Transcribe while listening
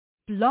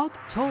Blog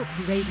Talk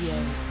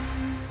Radio.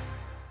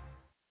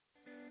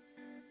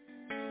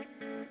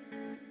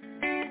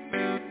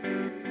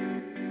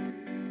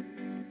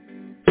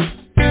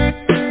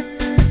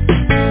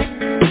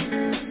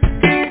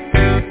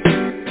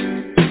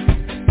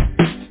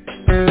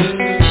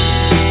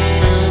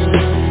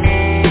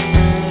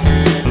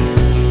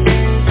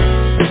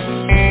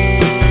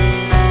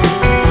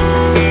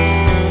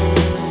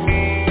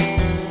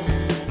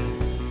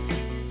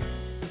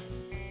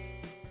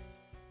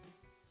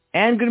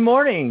 And good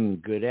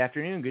morning, good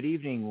afternoon, good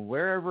evening,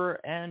 wherever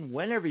and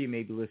whenever you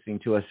may be listening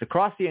to us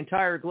across the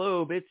entire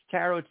globe. It's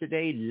Tarot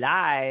Today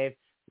Live.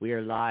 We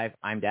are live.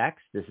 I'm Dax.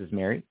 This is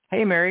Mary.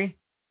 Hey, Mary.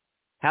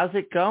 How's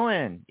it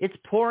going? It's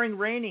pouring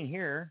raining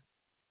here.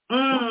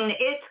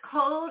 It's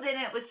cold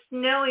and it was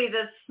snowy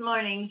this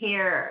morning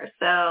here.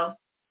 So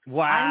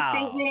wow.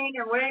 I'm freezing.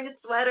 I'm wearing a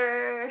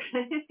sweater.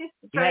 You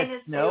had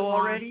snow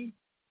already?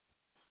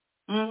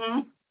 Mm-hmm.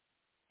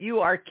 You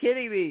are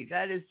kidding me.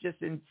 That is just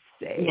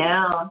insane.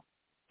 No.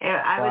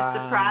 I was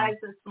Wow. surprised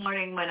this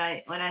morning when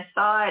I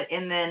saw it,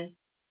 and then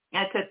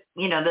I took,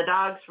 the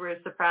dogs were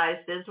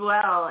surprised as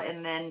well,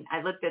 and then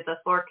I looked at the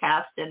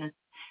forecast, and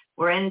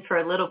we're in for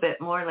a little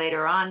bit more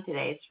later on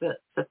today,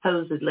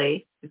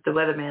 supposedly, if the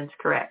weatherman's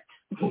correct.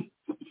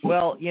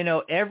 Well,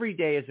 every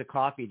day is a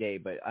coffee day,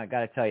 but I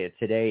got to tell you,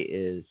 today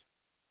is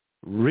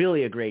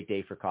really a great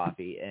day for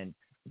coffee. And,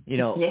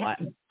 Yeah.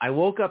 I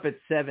woke up at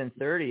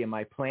 7:30 and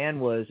my plan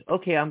was,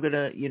 okay, I'm going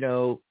to,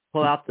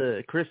 pull out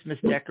the Christmas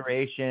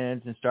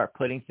decorations and start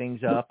putting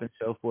things up and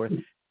so forth.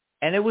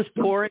 And it was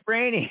pouring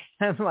raining.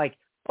 I'm like,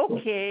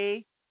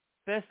 okay,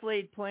 best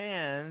laid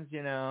plans,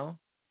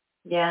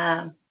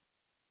 Yeah.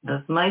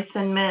 Those mice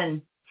and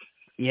men.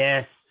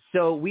 Yes.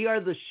 So we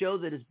are the show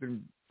that has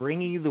been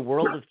bringing you the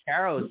world of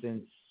tarot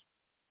since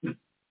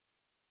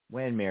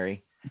when,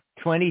 Mary?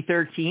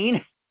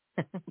 2013?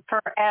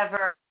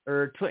 Forever.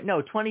 Or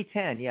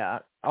 2010. Yeah.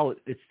 Oh,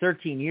 it's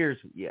 13 years.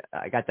 Yeah,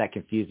 I got that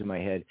confused in my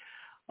head.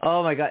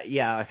 Oh my God.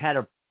 Yeah, I've had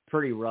a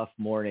pretty rough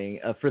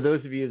morning. For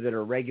those of you that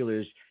are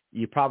regulars,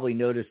 you probably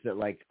noticed that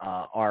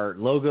our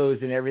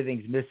logos and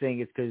everything's missing.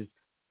 It's because,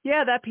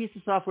 that piece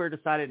of software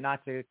decided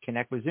not to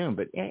connect with Zoom.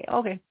 But hey,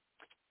 okay.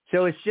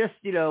 So it's just,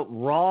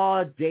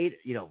 raw data,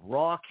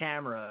 raw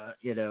camera,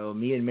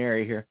 me and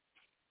Mary here.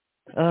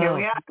 Here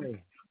we are.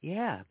 Okay.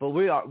 Yeah, but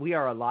we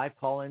are a live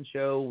call-in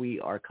show.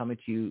 We are coming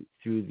to you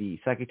through the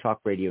Psychic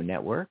Talk Radio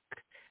Network.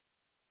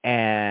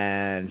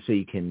 And so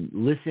you can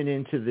listen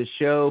into the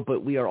show,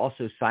 but we are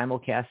also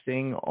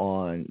simulcasting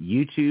on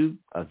YouTube,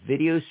 a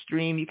video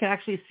stream. You can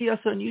actually see us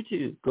on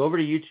YouTube. Go over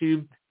to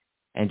YouTube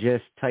and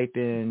just type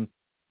in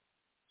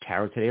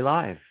Tarot Today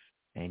Live,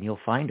 and you'll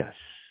find us.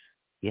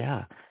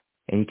 Yeah.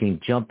 And you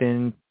can jump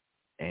in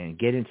and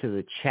get into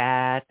the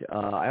chat.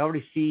 I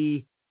already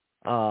see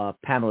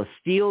Pamela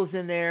Steele's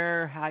in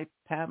there. Hi,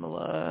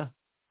 Pamela.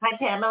 Hi,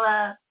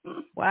 Pamela.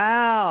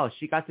 Wow,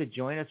 she got to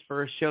join us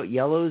for a show.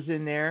 Yellow's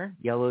in there.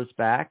 Yellow's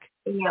back.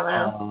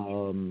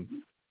 Yellow.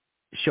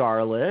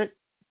 Charlotte,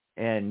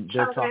 and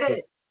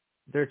Charlotte.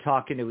 they're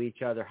talking to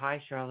each other. Hi,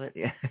 Charlotte.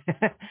 Yeah.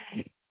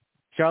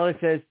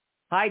 Charlotte says,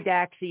 "Hi,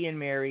 Daxie and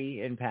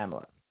Mary and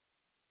Pamela."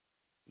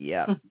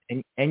 Yeah,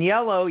 and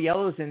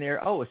Yellow's in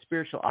there. Oh, a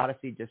Spiritual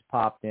Odyssey just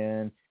popped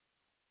in.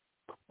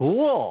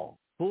 Cool.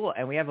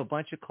 And we have a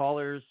bunch of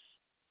callers.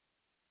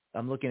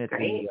 I'm looking at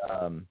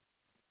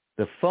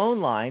the phone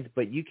lines,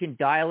 but you can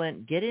dial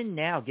in, get in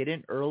now, get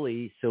in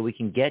early so we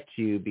can get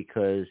to you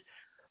because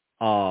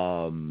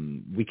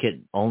we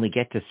could only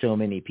get to so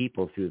many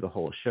people through the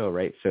whole show,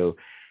 right? So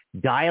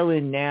dial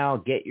in now,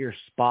 get your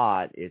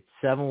spot. It's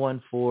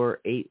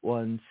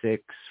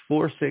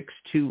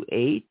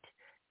 714-816-4628.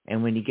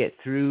 And when you get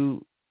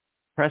through,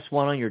 press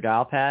 1 on your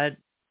dial pad.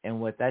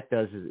 And what that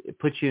does is it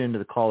puts you into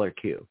the caller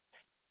queue.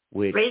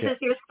 Which raises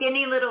your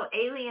skinny little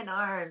alien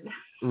arm.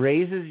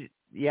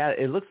 Yeah,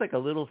 it looks like a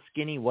little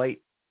skinny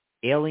white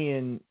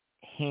alien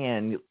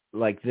hand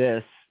like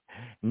this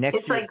next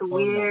it's to like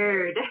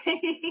weird.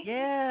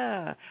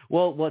 Yeah.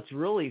 Well, what's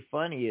really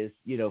funny is,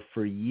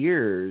 for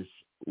years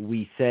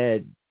we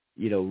said,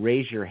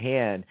 raise your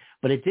hand,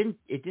 but it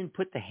didn't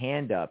put the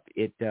hand up.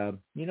 It,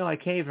 I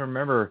can't even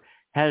remember,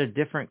 had a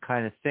different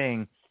kind of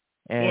thing.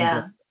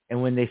 And,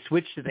 and when they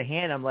switched to the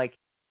hand, I'm like,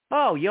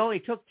 oh, you only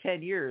took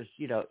 10 years,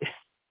 just.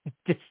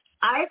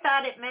 I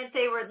thought it meant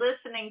they were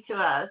listening to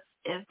us.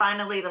 And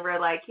finally, they were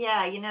like,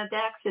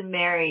 Dax and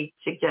Mary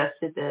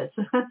suggested this.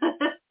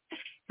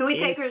 Can we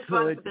take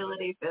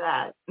responsibility for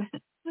that?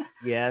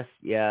 Yes.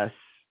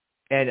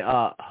 And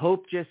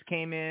Hope just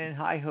came in.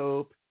 Hi,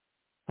 Hope.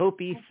 Hope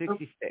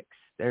E66.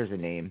 There's a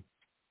name.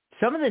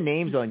 Some of the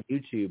names on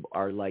YouTube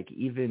are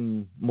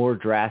even more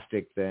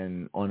drastic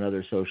than on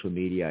other social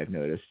media, I've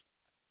noticed.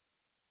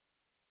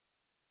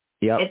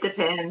 Yep. It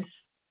depends.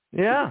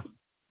 Yeah.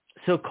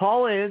 So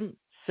call in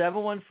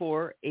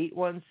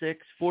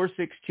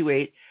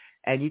 714-816-4628,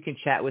 and you can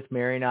chat with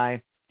Mary and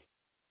I.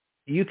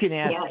 You can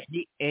ask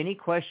any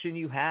question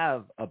you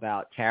have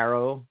about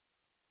tarot,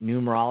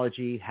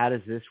 numerology. How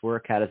does this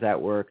work? How does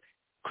that work?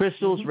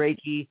 Crystals,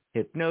 Reiki,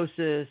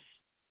 hypnosis,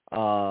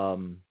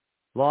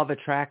 law of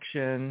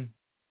attraction.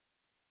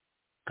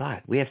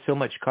 God, we have so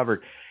much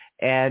covered.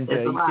 And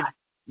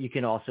you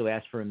can also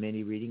ask for a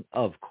mini reading,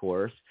 of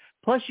course.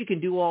 Plus, you can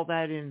do all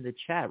that in the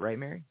chat, right,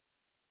 Mary?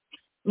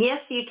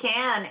 Yes, you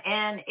can.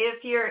 And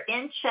if you're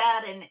in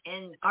chat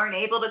and aren't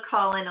able to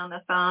call in on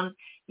the phone,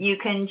 you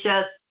can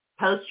just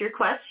post your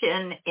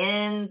question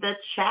in the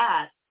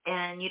chat.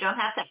 And you don't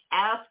have to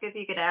ask if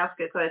you could ask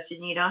a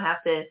question. You don't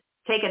have to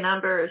take a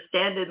number or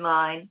stand in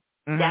line.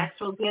 Mm-hmm. Dax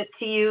will get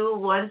to you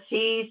once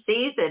he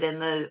sees it in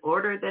the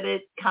order that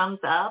it comes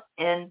up.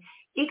 And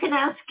you can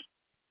ask,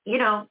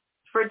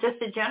 for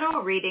just a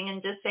general reading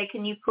and just say,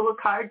 can you pull a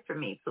card for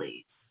me,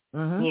 please?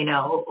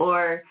 Mm-hmm.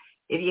 Or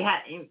if you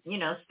have,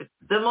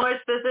 the more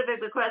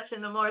specific the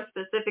question, the more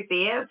specific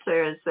the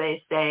answer, as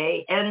they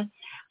say. And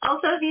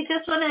also, if you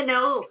just want to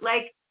know,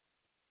 like,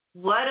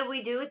 what do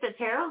we do with the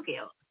Tarot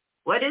Guild?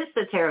 What is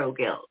the Tarot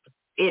Guild?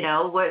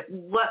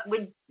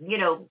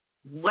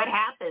 What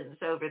happens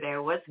over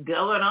there? What's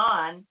going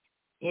on?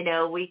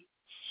 We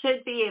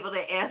should be able to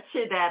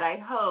answer that, I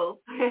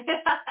hope.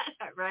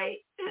 Right?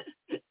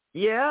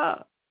 Yeah.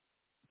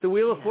 The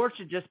Wheel of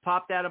Fortune just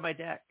popped out of my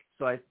deck.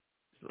 So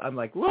I'm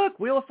like, look,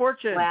 Wheel of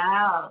Fortune.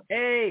 Wow.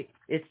 Hey,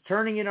 it's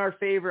turning in our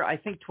favor. I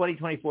think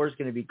 2024 is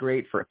going to be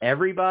great for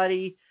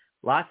everybody.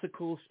 Lots of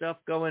cool stuff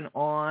going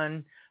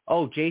on.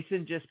 Oh,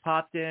 Jason just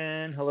popped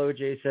in. Hello,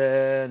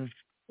 Jason.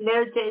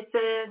 Hello,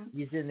 Jason.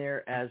 He's in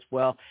there as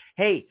well.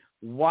 Hey,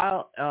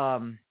 while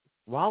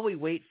we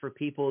wait for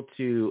people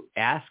to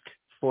ask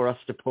for us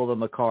to pull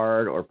them a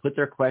card or put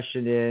their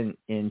question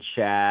in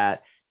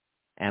chat,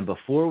 and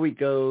before we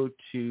go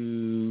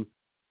to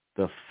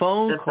the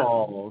phone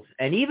calls,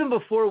 and even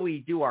before we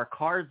do our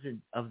cards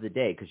of the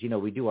day, because,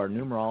 we do our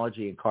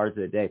numerology and cards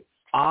of the day,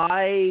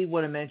 I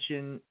want to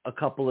mention a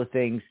couple of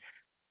things,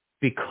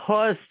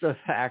 because the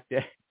fact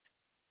that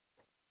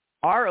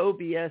our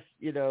OBS,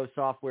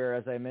 software,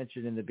 as I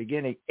mentioned in the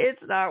beginning,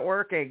 it's not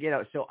working,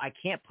 so I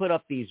can't put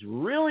up these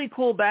really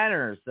cool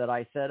banners that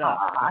I set up.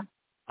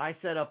 I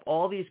set up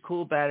all these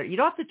cool banners. You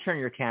don't have to turn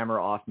your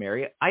camera off,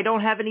 Mary. I don't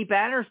have any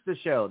banners to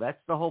show. That's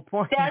the whole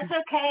point. That's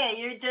okay.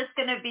 You're just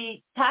going to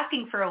be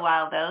talking for a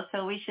while, though,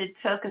 so we should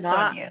focus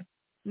on you.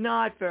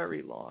 Not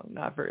very long.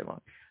 Not very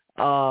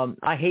long.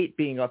 I hate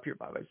being up here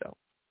by myself.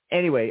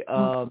 Anyway,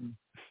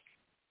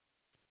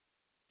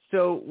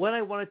 so what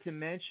I wanted to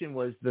mention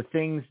was the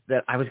things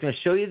that I was going to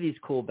show you, these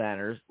cool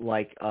banners,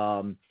 like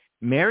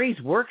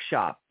Mary's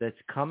workshop that's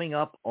coming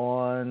up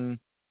on,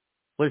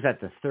 what is that,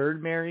 the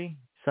 3rd, Mary?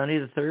 Sunday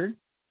the 3rd?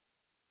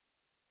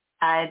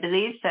 I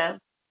believe so.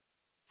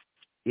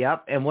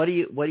 Yep. And what are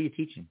you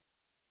teaching?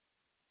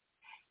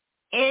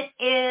 It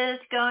is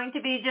going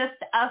to be just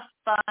a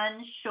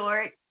fun,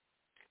 short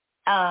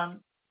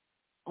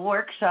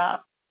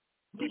workshop.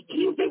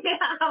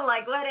 I'm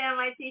like, what am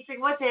I teaching?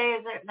 What day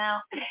is it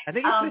now? I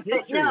think it's the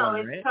history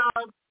one, right? It's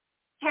called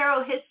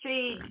Tarot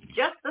History,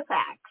 Just the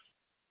Facts.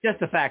 Just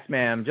the facts,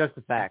 ma'am. Just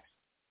the facts.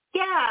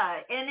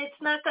 Yeah, and it's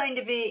not going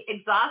to be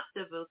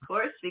exhaustive, of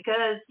course,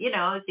 because,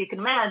 as you can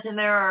imagine,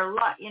 there are a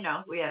lot,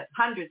 we have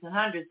hundreds and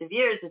hundreds of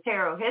years of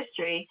tarot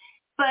history,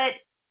 but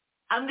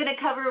I'm going to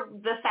cover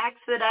the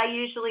facts that I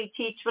usually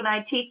teach when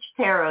I teach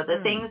tarot,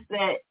 the things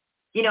that,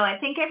 I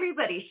think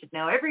everybody should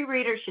know, every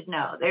reader should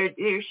know. There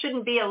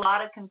shouldn't be a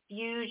lot of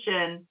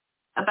confusion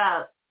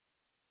about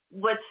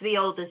what's the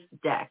oldest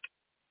deck.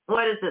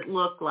 What does it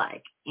look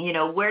like?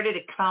 Where did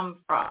it come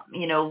from?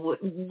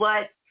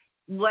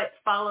 What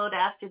followed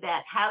after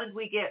that? How did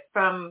we get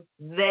from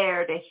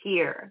there to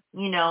here?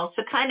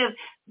 So kind of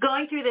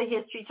going through the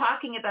history,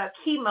 talking about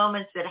key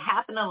moments that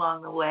happen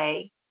along the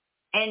way,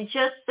 and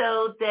just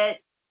so that,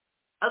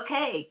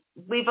 okay,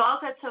 we've all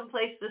got some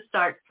place to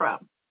start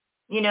from,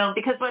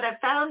 because what I've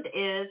found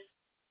is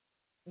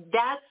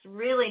that's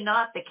really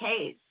not the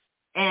case.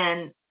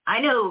 And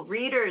I know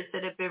readers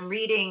that have been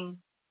reading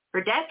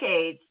for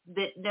decades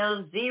that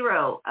know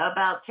zero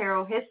about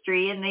tarot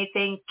history, and they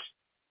think,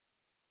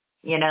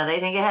 they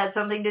think it had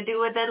something to do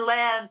with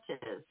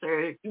Atlantis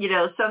or,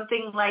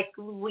 something like,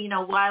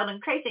 wild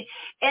and crazy.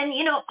 And,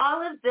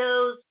 all of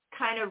those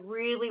kind of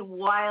really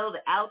wild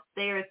out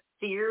there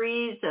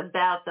theories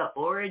about the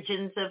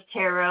origins of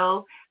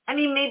tarot, I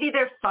mean, maybe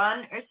they're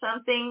fun or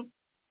something,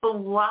 but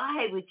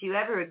why would you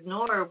ever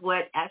ignore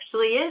what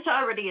actually is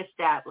already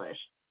established?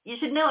 You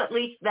should know at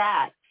least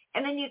that.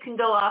 And then you can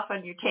go off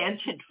on your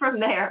tangent from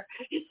there.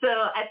 So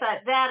I thought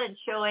that, and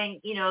showing,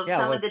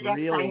 some of the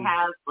decks I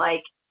have,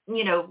 like,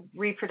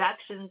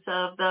 reproductions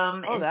of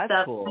them and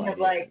stuff, cool. kind of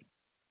like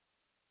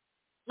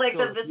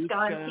the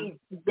Visconti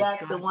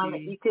deck, the one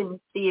that you can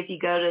see if you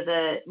go to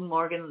the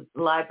Morgan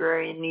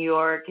Library in New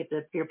York at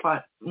the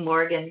Pierpont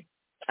Morgan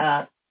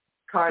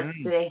cards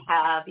they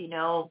have. We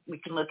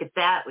can look at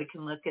that. We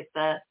can look at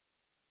the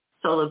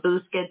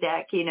Solabusca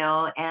deck,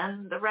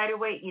 and the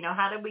Rider-Waite.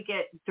 How did we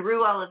get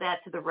through all of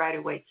that to the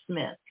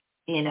Rider-Waite-Smith?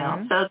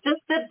 So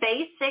just the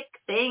basic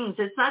things.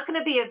 It's not going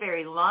to be a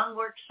very long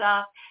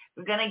workshop.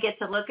 We're going to get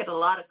to look at a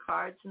lot of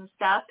cards and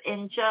stuff.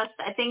 And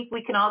I think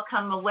we can all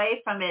come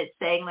away from it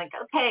saying, like,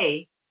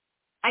 okay,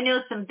 I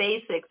know some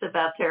basics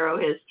about tarot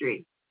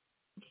history.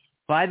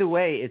 By the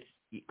way, it's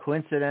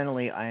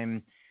coincidentally,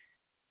 I'm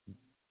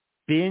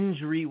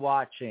binge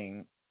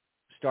rewatching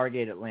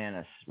Stargate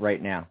Atlantis right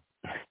now.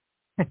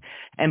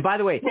 And by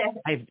the way,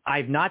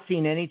 I've not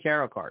seen any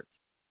tarot cards.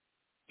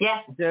 Yeah.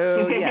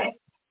 So yeah.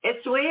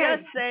 It's weird.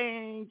 Just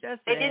saying.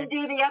 They didn't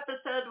do the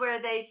episode where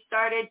they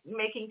started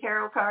making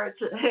tarot cards.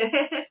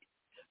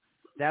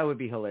 That would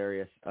be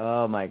hilarious.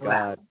 Oh my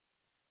God. Wow.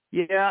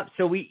 Yeah.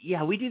 So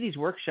we do these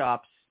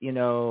workshops,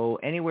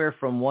 anywhere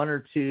from 1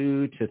 or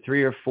 2 to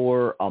 3 or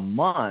 4 a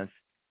month,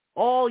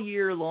 all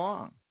year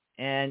long.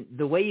 And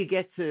the way you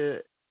get to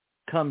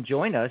come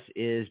join us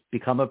is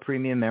become a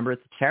premium member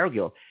at the Tarot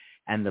Guild.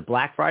 And the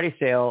Black Friday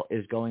sale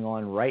is going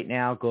on right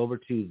now. Go over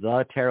to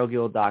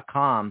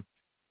thetarotguild.com.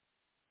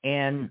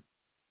 And,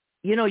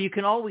 you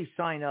can always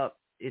sign up.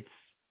 It's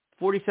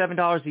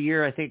 $47 a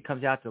year. I think it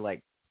comes out to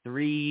like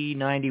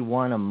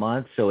 $3.91 a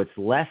month. So it's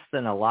less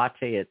than a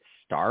latte at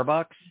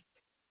Starbucks,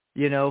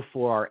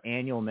 for our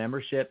annual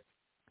membership.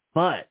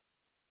 But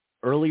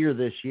earlier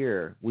this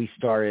year, we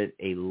started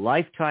a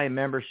lifetime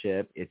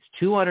membership. It's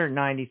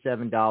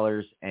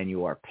 $297 and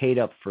you are paid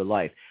up for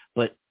life.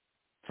 But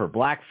for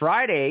Black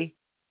Friday,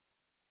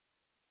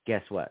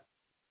 guess what?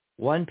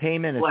 One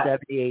payment is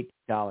 $78.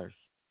 Wow.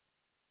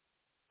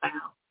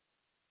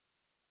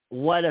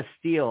 What a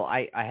steal.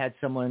 I had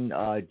someone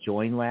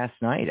join last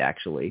night,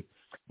 actually.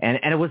 And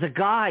it was a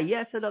guy.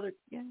 Yes, another.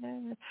 Yeah.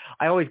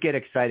 I always get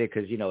excited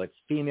because, it's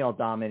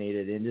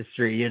female-dominated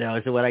industry,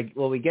 So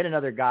when we get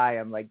another guy,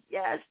 I'm like,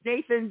 yes,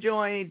 Nathan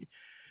joined,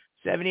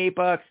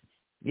 $78.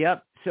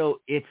 Yep. So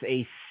it's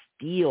a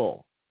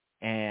steal.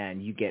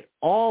 And you get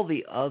all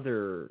the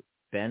other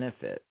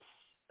benefits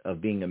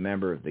of being a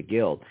member of the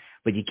Guild.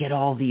 But you get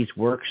all these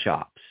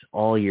workshops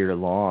all year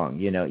long.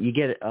 You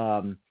get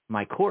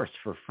my course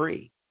for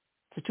free.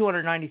 It's a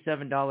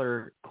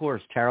 $297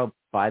 course, Tarot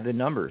by the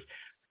Numbers.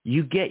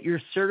 You get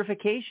your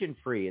certification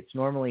free. It's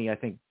normally, I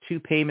think, 2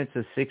 payments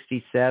of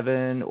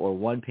 $67 or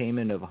 1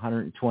 payment of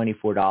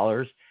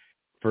 $124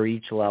 for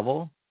each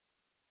level.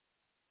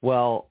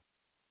 Well,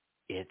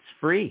 it's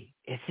free.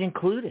 It's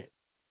included.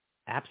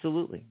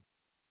 Absolutely.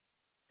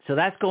 So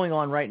that's going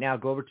on right now.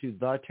 Go over to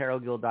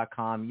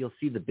thetarotguild.com. You'll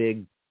see the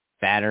big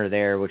banner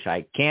there, which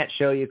I can't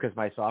show you because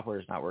my software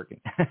is not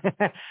working.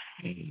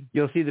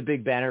 You'll see the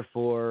big banner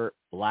for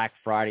Black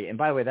Friday. And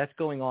by the way, that's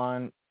going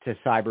on to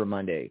Cyber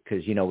Monday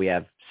because, we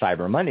have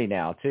Cyber Monday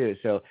now too.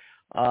 So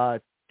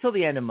till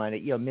the end of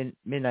Monday,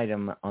 midnight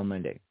on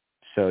Monday.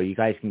 So you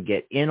guys can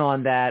get in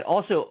on that.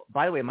 Also,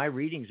 by the way, my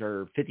readings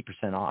are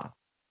 50% off,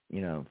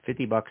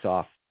 $50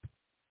 off.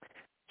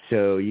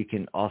 So you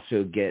can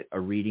also get a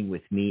reading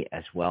with me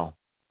as well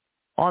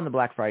on the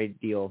Black Friday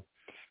deal.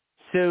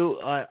 So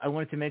I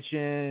wanted to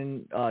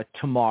mention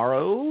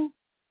tomorrow,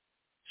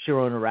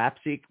 Sharona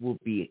Rapsik will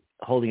be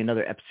holding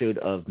another episode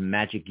of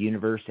Magic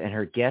Universe, and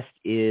her guest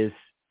is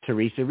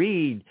Teresa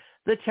Reed,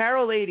 the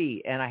Tarot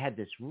Lady. And I had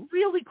this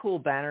really cool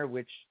banner,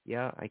 which,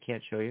 I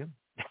can't show you.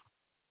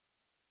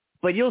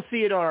 But you'll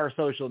see it on our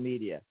social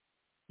media,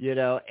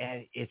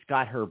 and it's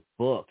got her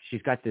book.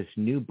 She's got this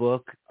new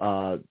book,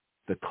 The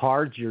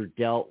Cards You're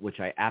Dealt, which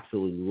I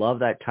absolutely love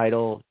that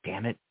title.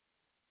 Damn it.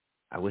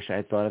 I wish I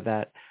had thought of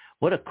that.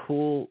 What a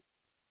cool,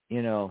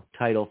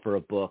 title for a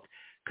book.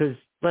 Because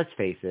let's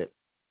face it,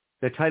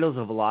 the titles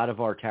of a lot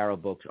of our tarot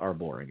books are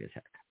boring as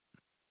heck.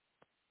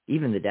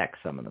 Even the decks,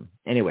 some of them.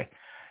 Anyway,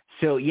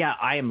 so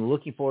I am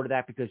looking forward to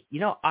that because,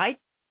 I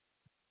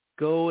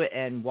go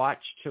and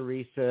watch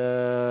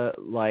Teresa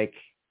like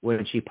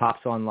when she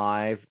pops on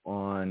live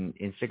on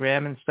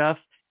Instagram and stuff,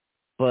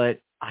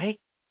 but I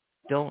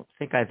don't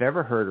think I've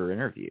ever heard her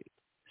interviewed.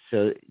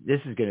 So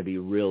this is going to be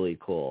really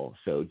cool.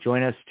 So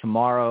join us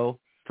tomorrow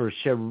for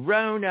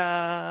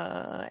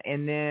Sharona.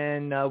 And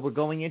then we're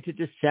going into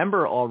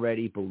December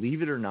already,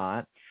 believe it or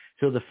not.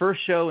 So the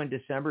first show in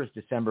December is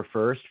December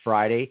 1st,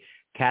 Friday.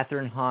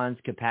 Catherine Hahn's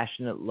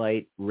Compassionate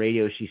Light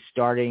Radio. She's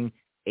starting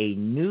a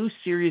new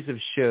series of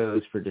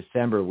shows for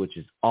December, which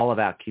is all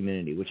about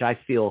community, which I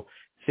feel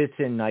fits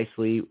in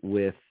nicely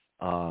with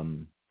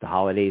the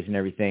holidays and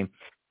everything.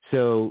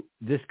 So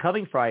this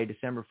coming Friday,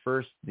 December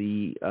 1st,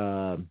 the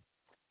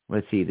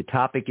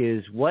topic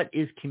is, what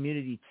is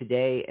community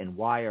today and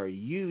why are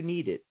you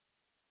needed?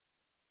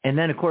 And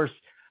then, of course,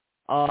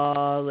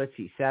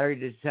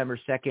 Saturday, December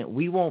 2nd,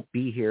 we won't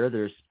be here.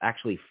 There's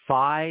actually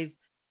 5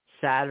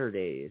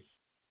 Saturdays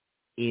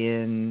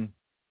in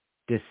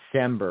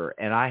December,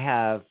 and I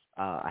have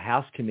a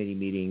house committee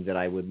meeting that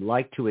I would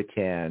like to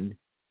attend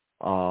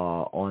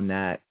on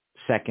that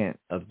 2nd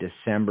of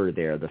December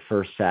there, the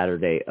first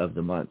Saturday of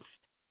the month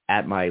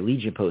at my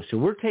Legion post. So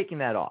we're taking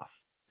that off.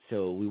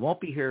 So we won't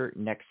be here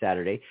next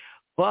Saturday,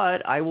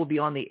 but I will be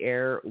on the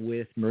air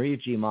with Maria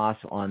G. Moss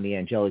on the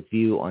Angelic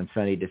View on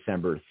Sunday,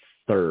 December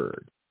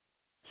 3rd.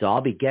 So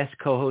I'll be guest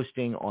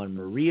co-hosting on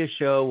Maria's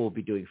show. We'll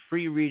be doing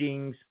free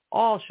readings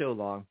all show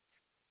long.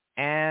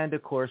 And,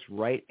 of course,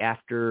 right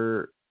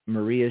after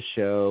Maria's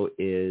show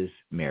is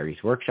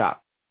Mary's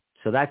workshop.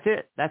 So that's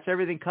it. That's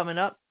everything coming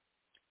up.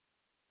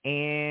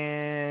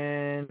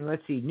 And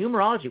let's see,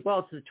 numerology. Well,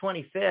 it's the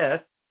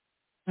 25th.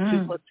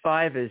 2 plus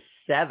 5 is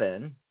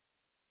 7.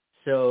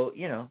 So,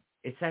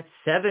 it's that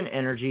 7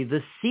 energy,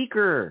 the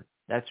seeker.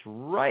 That's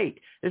right.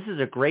 This is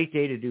a great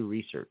day to do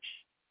research.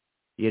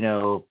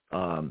 Pull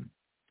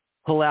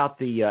out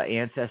the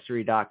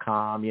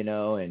Ancestry.com,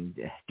 and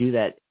do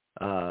that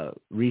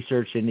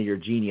research into your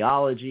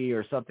genealogy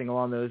or something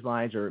along those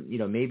lines. Or,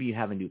 maybe you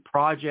have a new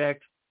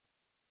project,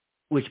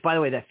 which, by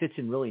the way, that fits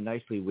in really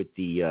nicely with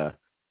the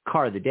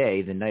card of the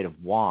day, the Knight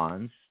of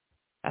Wands.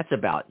 That's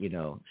about,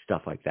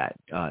 stuff like that,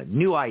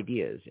 new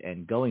ideas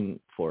and going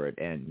for it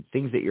and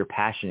things that you're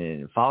passionate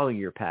in and following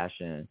your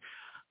passion.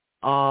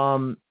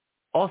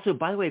 Also,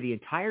 by the way, the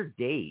entire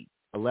date,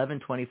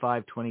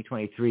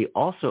 11/25/2023,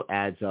 also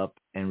adds up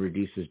and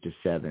reduces to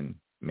 7,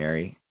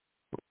 Mary.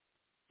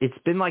 It's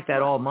been like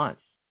that all month.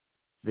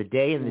 The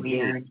day and the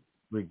date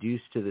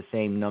reduced to the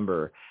same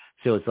number.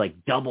 So it's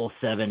like double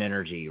 7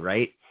 energy,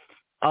 right?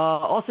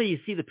 Also, you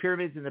see the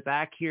pyramids in the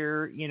back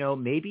here.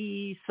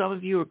 Maybe some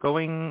of you are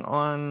going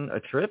on a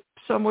trip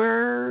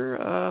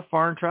somewhere,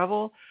 foreign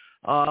travel,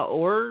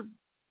 or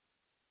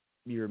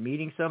you're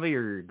meeting somebody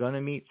or you're going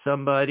to meet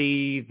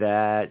somebody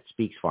that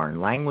speaks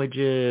foreign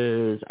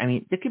languages. I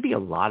mean, there could be a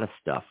lot of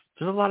stuff.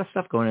 There's a lot of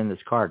stuff going in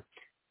this card.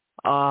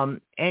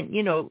 And,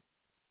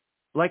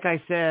 like I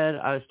said,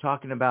 I was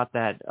talking about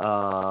that,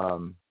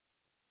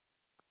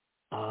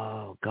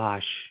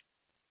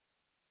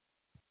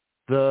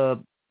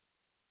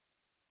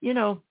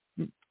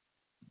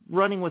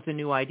 running with a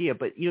new idea.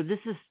 But, this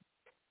is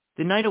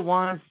the Knight of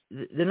Wands.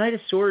 The Knight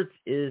of Swords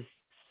is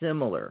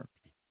similar.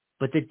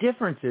 But the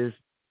difference is,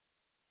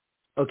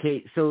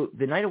 okay, so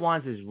the Knight of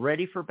Wands is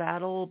ready for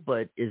battle,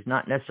 but is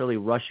not necessarily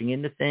rushing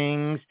into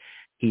things.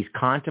 He's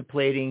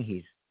contemplating.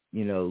 He's,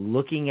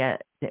 looking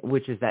at,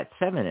 which is that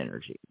 7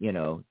 energy,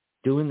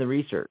 doing the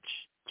research,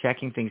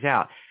 checking things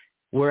out.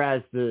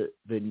 Whereas the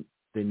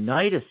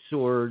Knight of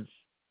Swords,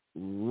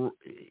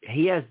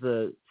 he has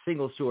the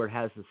single sword,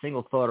 has the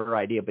single thought or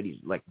idea, but he's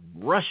like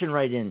rushing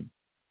right in,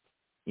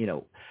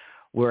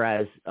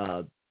 whereas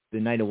the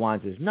Knight of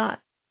Wands is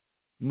not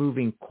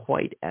moving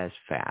quite as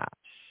fast.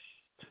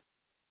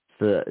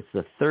 It's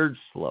the third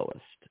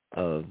slowest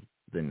of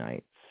the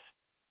knights.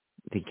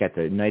 You got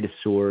the Knight of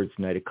Swords,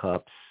 Knight of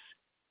Cups,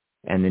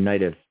 and the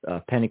Knight of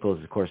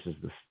Pentacles, of course, is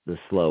the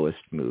slowest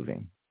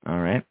moving. All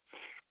right.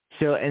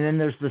 So, and then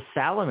there's the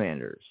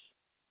Salamanders,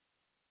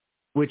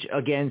 which,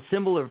 again,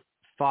 symbol of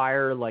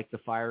fire, like the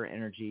fire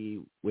energy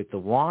with the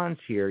wands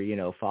here,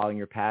 following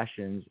your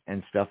passions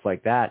and stuff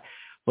like that.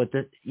 But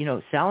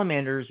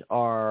salamanders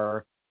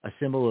are a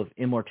symbol of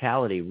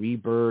immortality,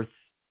 rebirth,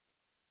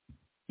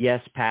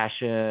 yes,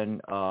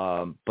 passion,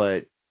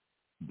 but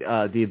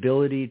the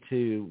ability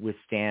to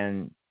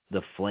withstand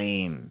the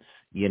flames.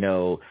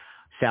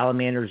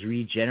 Salamanders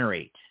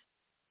regenerate.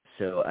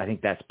 So I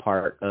think that's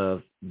part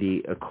of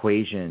the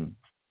equation.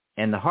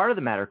 And the heart of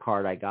the matter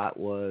card I got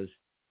was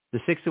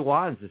the 6 of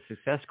Wands, the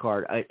success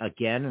card.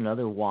 Again,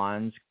 another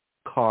Wands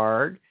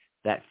card,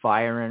 that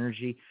fire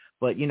energy.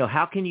 But,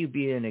 how can you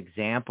be an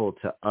example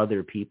to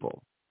other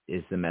people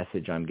is the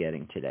message I'm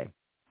getting today.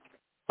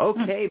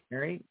 Okay,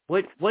 Mary,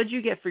 what'd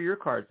you get for your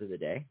cards of the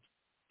day?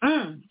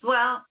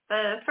 Well,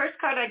 the first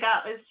card I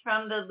got was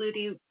from the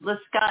Ludi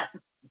Lescott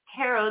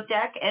Tarot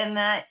deck, and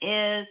that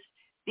is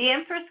the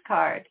Empress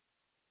card.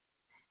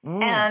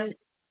 And,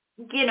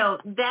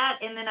 that,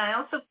 and then I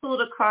also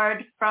pulled a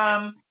card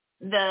from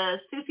the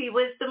Sufi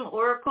Wisdom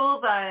Oracle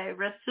by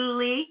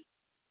Rasuli.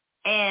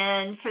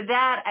 And for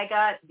that, I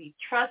got the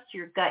trust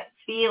your gut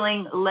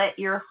feeling, let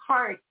your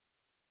heart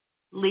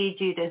lead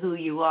you to who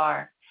you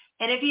are.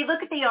 And if you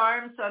look at the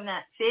arms on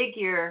that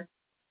figure,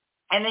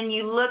 and then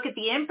you look at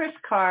the Empress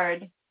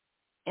card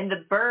and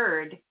the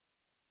bird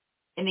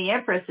and the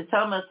Empress, it's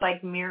almost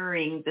like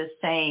mirroring the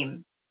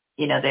same,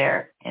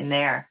 there and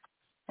there.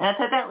 And I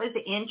thought that was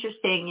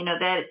interesting,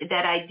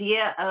 that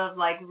idea of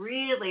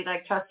really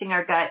trusting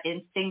our gut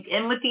instinct.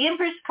 And with the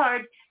Empress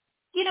card,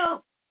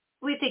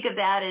 we think of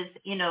that as,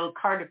 a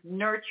card of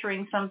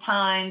nurturing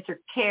sometimes, or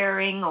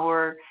caring,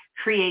 or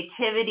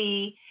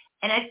creativity.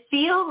 And I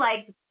feel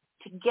like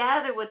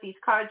together what these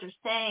cards are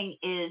saying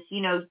is,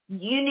 you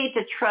need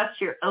to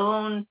trust your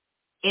own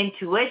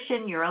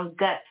intuition, your own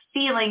gut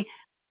feeling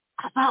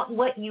about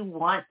what you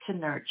want to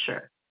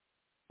nurture.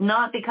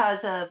 Not because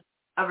of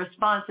a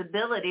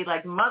responsibility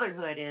like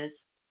motherhood is,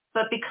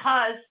 but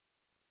because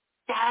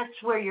that's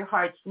where your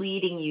heart's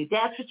leading you.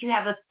 That's what you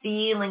have a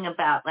feeling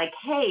about. Like,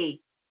 hey,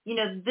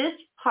 this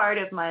part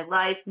of my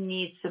life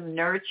needs some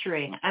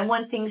nurturing. I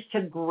want things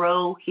to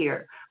grow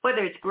here,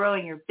 whether it's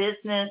growing your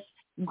business,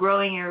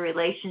 growing your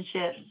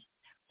relationships,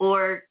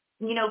 or,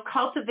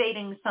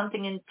 cultivating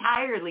something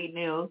entirely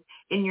new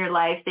in your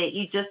life that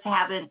you just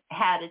haven't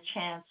had a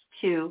chance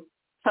to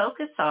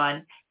focus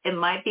on. It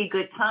might be a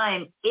good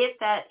time, if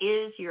that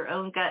is your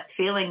own gut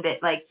feeling,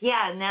 that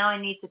now I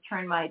need to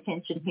turn my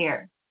attention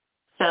here.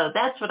 So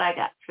that's what I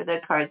got for the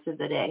cards of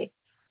the day.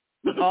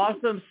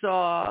 Awesome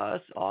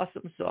sauce.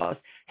 Awesome sauce.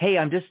 Hey,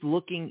 I'm just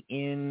looking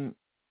in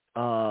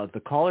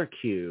the caller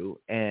queue,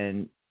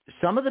 and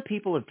some of the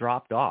people have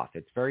dropped off.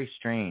 It's very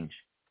strange.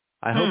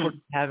 I hope we're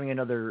having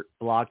another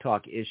Blog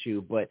Talk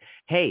issue, but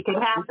hey, Could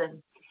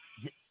happen.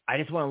 I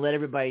just want to let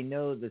everybody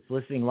know that's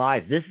listening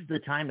live, this is the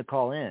time to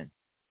call in.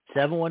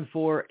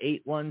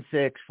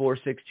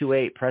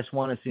 714-816-4628. Press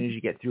 1 as soon as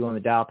you get through on the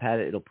dial pad.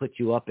 It'll put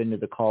you up into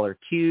the caller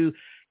queue.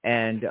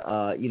 And,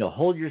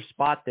 hold your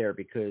spot there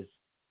because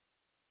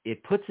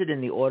it puts it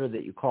in the order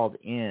that you called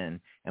in,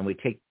 and we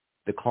take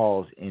the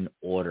calls in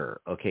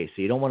order. Okay,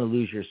 so you don't want to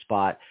lose your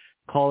spot.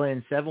 Call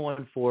in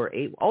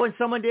 714-8. Oh, and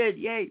someone did.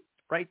 Yay,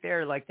 right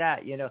there like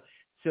that,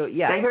 So,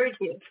 yeah. I heard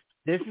you.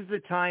 This is the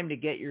time to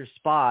get your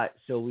spot,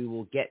 so we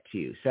will get to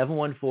you.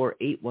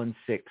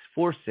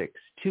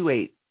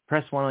 714-816-4628.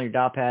 Press 1 on your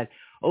dial pad.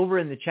 Over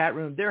in the chat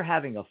room, they're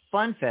having a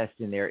fun fest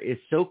in there.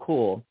 It's so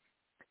cool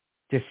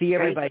to see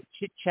everybody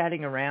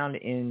chit-chatting around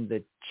in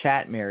the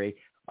chat, Mary.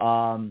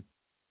 So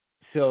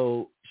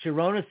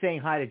Sharona's saying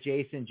hi to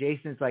Jason.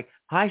 Jason's like,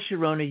 hi,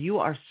 Sharona, you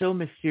are so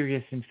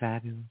mysterious and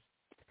fabulous.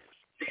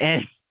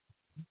 And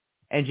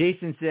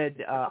Jason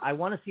said, I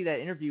want to see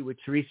that interview with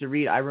Teresa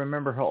Reed. I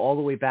remember her all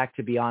the way back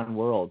to Beyond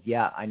World.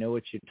 Yeah, I know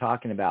what you're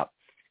talking about.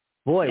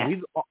 Boy, yeah.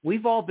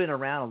 We've all been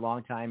around a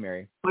long time,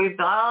 Mary. We've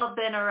all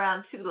been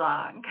around too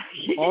long.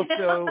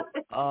 Also,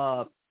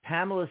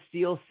 Pamela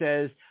Steele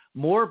says,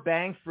 more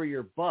bang for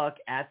your buck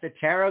at the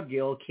Tarot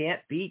Guild.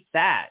 Can't beat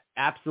that.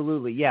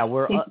 Absolutely. Yeah,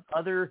 we're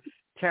other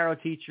tarot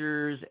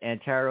teachers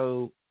and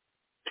tarot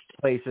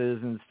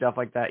places and stuff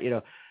like that.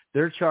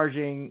 They're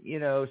charging,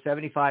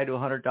 $75 to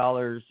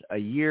 $100 a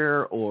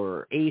year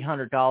or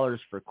 $800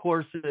 for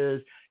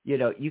courses.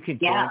 You can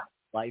join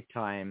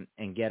Lifetime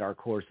and get our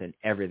course and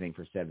everything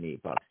for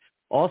 $78.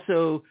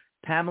 Also,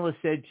 Pamela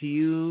said to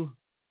you,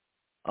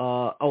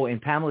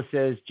 and Pamela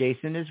says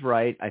Jason is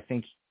right. I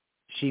think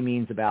she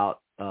means about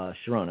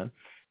Sharona.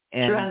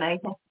 Sharona.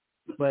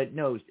 But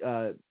no,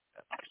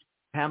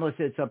 Pamela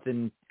said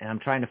something, and I'm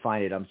trying to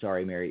find it. I'm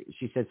sorry, Mary.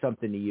 She said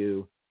something to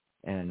you,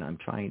 and I'm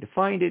trying to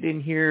find it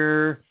in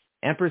here.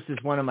 Empress is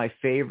one of my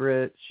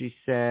favorites, she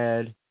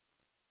said.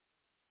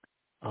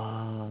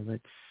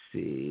 Let's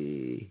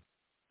see.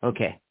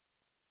 Okay.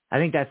 I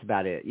think that's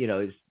about it.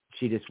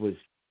 She just was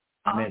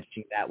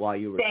mentioning that while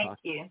you were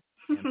talking.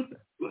 Thank you.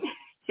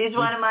 She's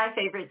one of my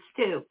favorites,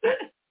 too.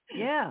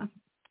 Yeah.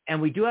 And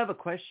we do have a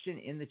question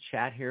in the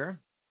chat here.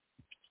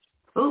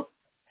 Ooh.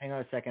 Hang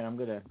on a second. I'm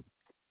going to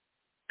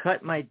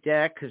cut my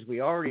deck because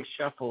we already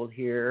shuffled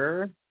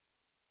here.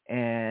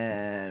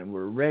 And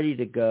we're ready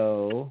to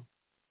go.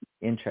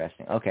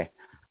 Interesting. Okay.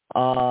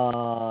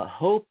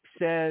 Hope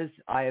says,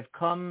 I've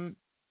come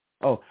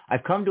to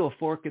a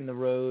fork in the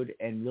road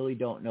and really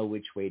don't know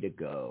which way to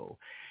go.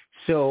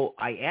 So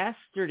I asked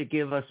her to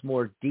give us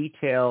more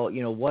detail,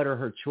 what are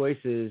her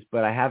choices,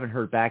 but I haven't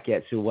heard back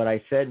yet. So what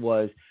I said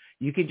was,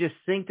 you can just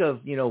think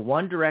of,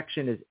 one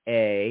direction as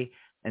A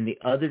and the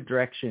other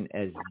direction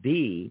as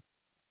B,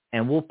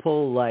 and we'll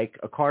pull like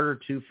a card or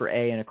two for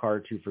A and a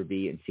card or two for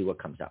B and see what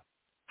comes up.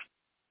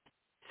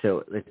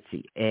 So let's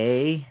see,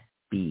 A,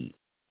 B.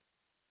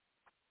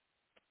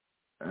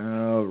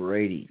 All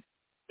righty.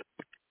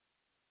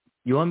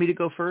 You want me to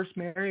go first,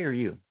 Mary, or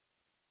you?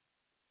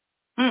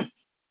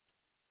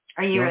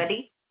 Are you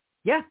ready?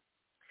 Yeah.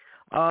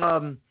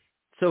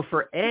 So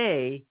for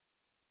A,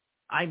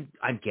 I'm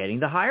getting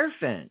the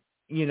Hierophant,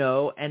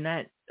 and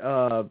that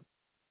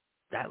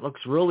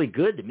looks really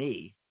good to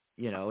me.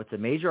 It's a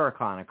major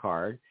arcana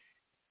card.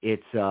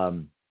 It's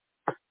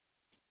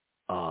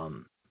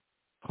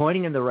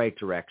pointing in the right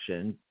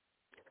direction.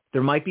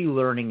 There might be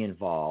learning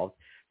involved,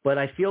 but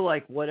I feel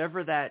like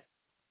whatever that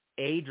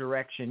A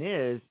direction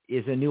is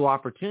a new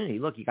opportunity.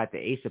 Look, you got the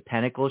Ace of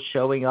Pentacles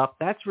showing up.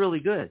 That's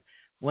really good.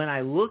 When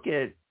I look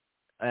at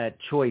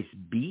choice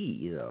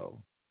B, though,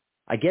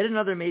 I get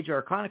another major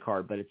arcana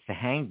card, but it's the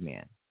Hanged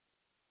Man.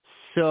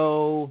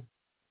 So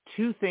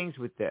two things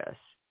with this.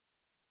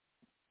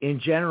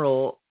 In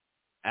general,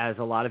 as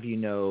a lot of you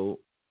know,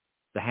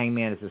 the Hanged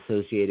Man is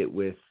associated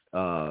with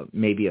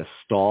maybe a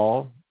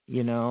stall,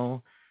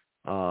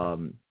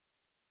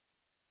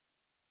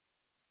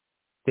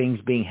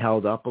 things being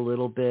held up a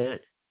little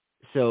bit.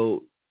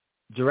 So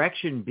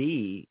direction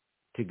B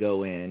to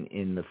go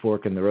in the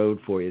fork in the road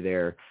for you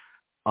there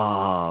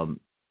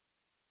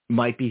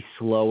might be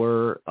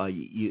slower.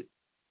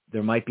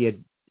 There might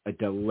be a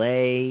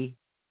delay.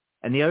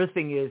 And the other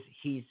thing is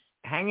he's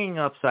hanging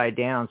upside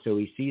down, so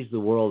he sees the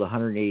world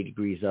 180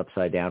 degrees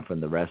upside down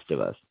from the rest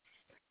of us.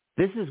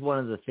 This is one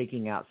of the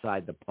thinking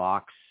outside the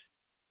box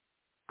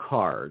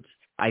cards.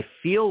 I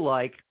feel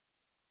like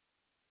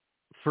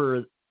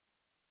for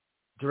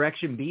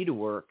direction B to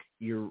work,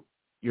 you're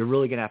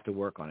really going to have to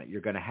work on it. You're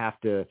going to have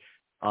to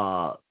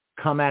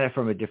come at it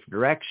from a different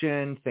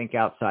direction, think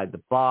outside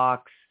the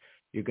box.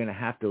 You're going to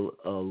have to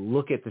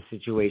look at the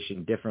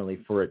situation differently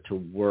for it to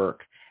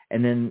work.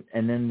 And then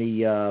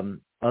the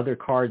other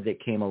card that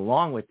came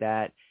along with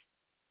that,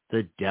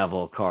 the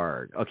Devil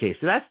card. Okay,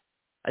 so that's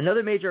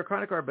another major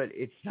arcana card, but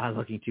it's not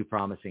looking too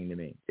promising to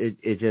me.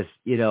 It just,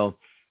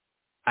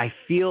 I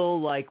feel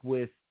like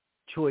with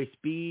choice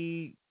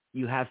B,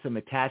 you have some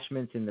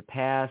attachments in the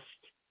past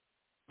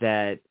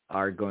that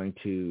are going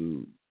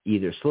to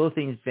either slow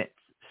things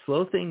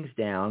slow things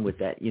down with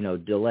that,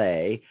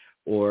 delay,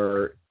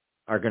 or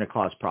are going to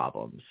cause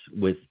problems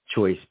with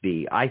choice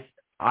B.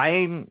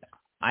 I'm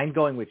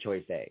going with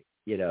choice A,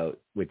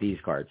 with these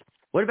cards.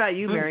 What about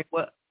you, Mary?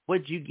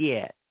 What'd you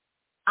get?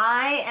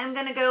 I am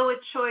going to go with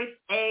choice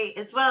A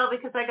as well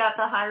because I got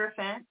the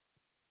Hierophant.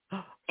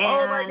 Oh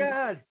my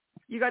God.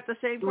 You got the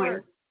same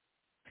card.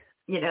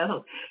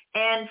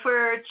 And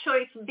for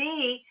choice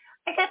B,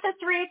 I got the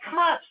Three of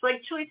Cups.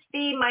 Like choice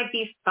B might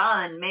be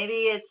fun. Maybe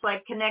it's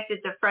like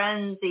connected to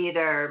friends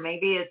either.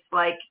 Maybe it's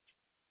like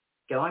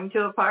going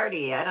to a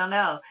party. I don't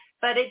know.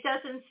 But it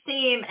doesn't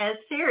seem as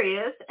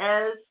serious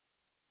as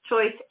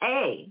choice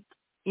A.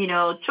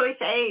 Choice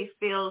A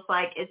feels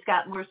like it's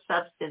got more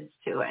substance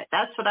to it.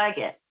 That's what I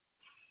get.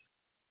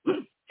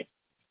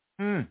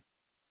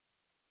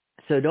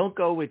 So don't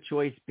go with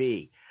choice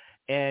B.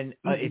 And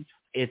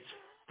it's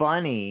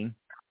funny.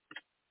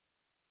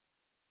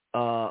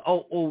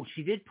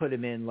 She did put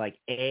him in like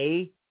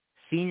A,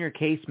 senior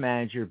case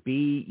manager,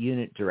 B,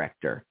 unit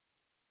director.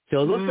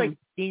 So it looks like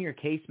senior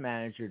case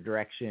manager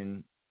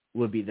direction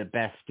would be the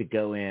best to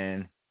go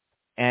in.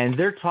 And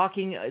they're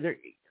talking,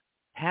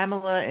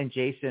 Pamela and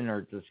Jason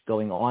are just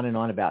going on and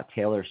on about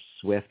Taylor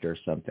Swift or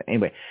something.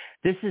 Anyway,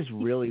 this is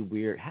really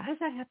weird. How does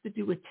that have to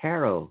do with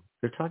tarot?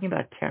 They're talking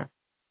about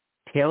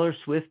Taylor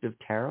Swift of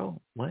tarot?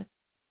 What?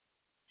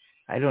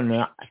 I don't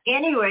know.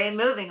 Anyway,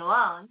 moving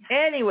along.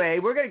 Anyway,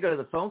 we're going to go to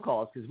the phone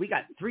calls because we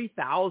got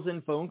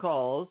 3,000 phone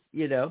calls,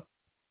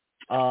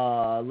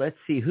 Let's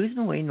see. Who's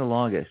been waiting the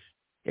longest?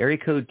 Area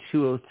code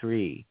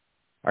 203.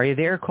 Are you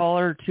there,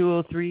 caller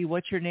 203?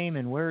 What's your name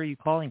and where are you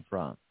calling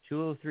from?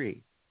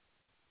 203.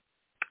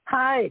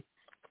 Hi.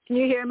 Can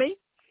you hear me?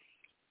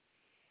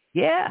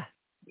 Yeah.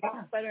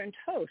 Butter and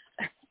toast.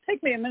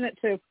 Take me a minute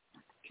to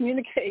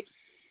communicate.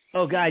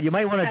 Oh, God, you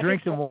might want to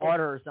drink some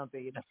water or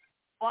something.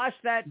 Wash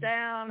that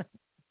down.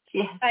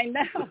 Yeah. I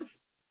know.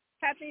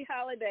 Happy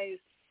holidays.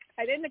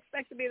 I didn't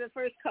expect to be the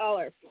first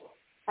caller.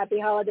 Happy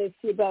holidays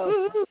to you both.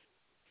 Woo-hoo.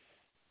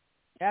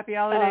 Happy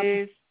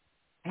holidays.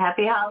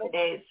 Happy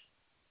holidays.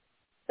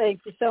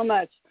 Thank you so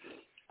much.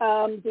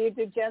 Do you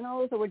do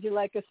generals or would you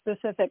like a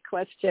specific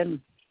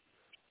question?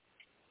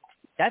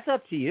 That's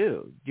up to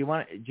you.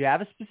 Do you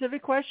have a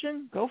specific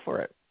question? Go for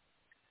it.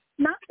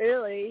 Not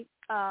really.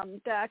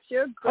 Dax,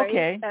 you're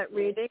great at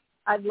reading.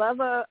 I'd love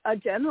a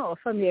general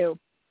from you.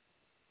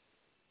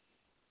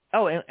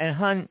 Oh, and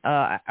hon,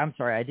 I'm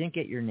sorry, I didn't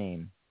get your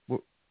name.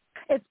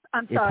 It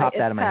popped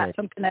out of my head.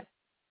 From Connecticut.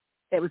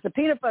 It was the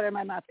peanut butter in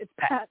my mouth. It's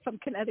Pat from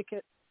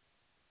Connecticut.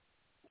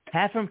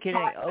 Pat from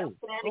Connecticut. Oh,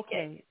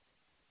 okay.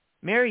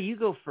 Mary, you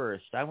go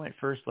first. I went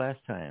first last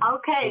time.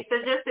 Okay, so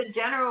just a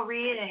general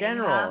reading.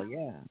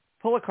 Yeah.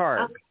 Pull a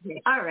card.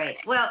 Okay. All right.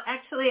 Well,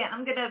 actually,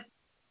 I'm going to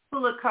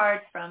pull a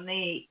card from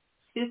the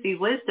Sufi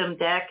Wisdom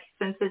deck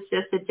since it's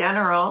just a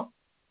general,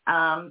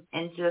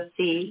 and just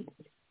see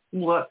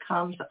what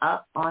comes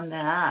up on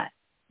that.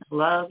 I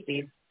love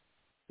these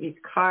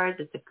cards.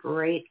 It's a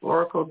great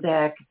oracle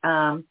deck.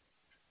 And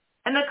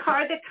the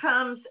card that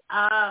comes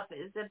up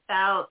is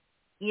about,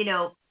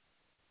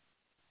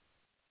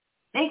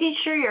 making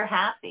sure you're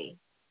happy.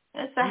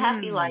 It's a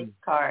happy life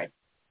card,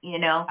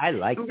 I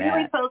like that.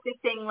 Really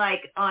focusing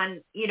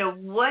on,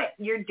 what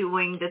you're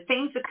doing, the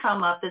things that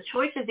come up, the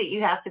choices that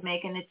you have to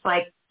make. And it's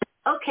like,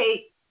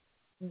 okay,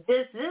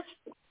 is this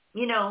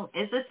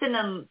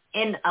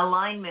in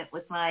alignment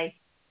with my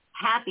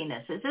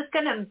happiness?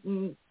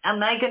 Am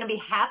I going to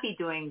be happy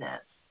doing this?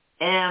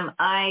 Am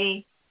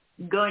I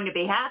going to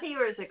be happy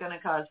or is it going to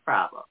cause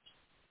problems?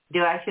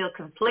 Do I feel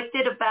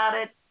conflicted about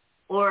it?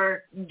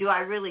 Or do I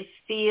really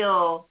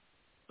feel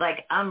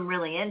like I'm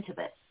really into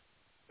this?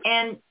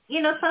 And,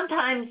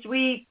 sometimes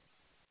we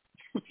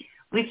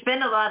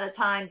spend a lot of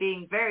time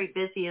being very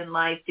busy in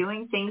life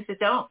doing things that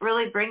don't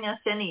really bring us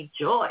any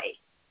joy.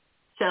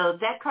 So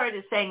that card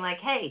is saying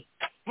hey,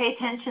 pay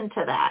attention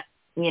to that,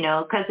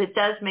 because it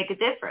does make a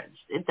difference.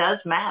 It does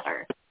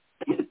matter.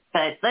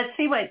 But let's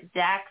see what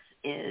Dax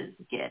is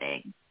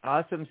getting.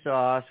 Awesome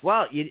sauce.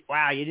 Well, you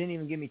didn't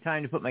even give me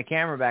time to put my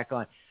camera back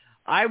on.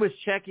 I was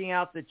checking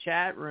out the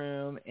chat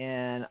room,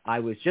 and I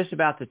was just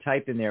about to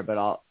type in there,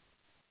 but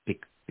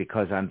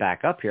because I'm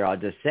back up here, I'll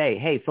just say,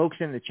 hey, folks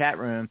in the chat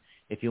room,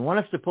 if you want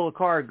us to pull a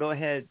card, go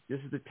ahead. This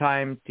is the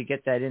time to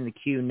get that in the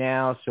queue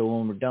now, so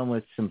when we're done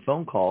with some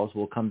phone calls,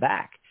 we'll come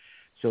back.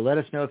 So let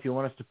us know if you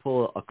want us to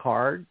pull a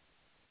card,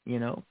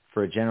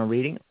 for a general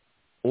reading,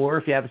 or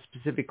if you have a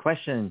specific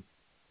question,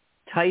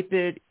 type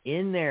it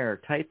in there.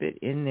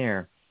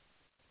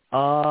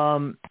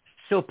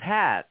 So,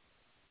 Pat,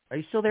 are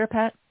you still there,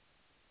 Pat?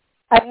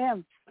 I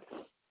am.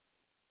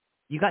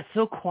 You got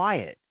so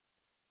quiet.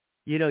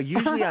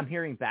 Usually I'm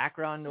hearing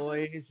background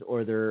noise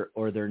or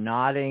they're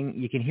nodding.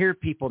 You can hear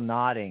people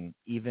nodding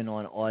even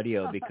on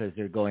audio because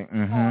they're going,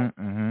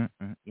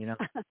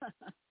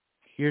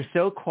 You're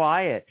so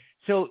quiet.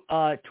 So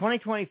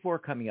 2024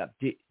 coming up.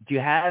 Do you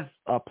have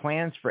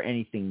plans for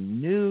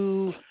anything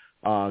new,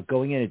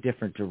 going in a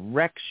different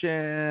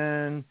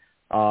direction,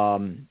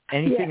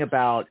 anything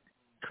about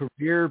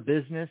career,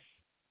 business?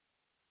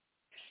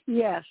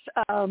 Yes.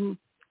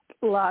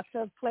 lots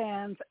of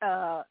plans.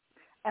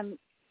 And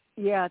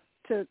yeah,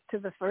 to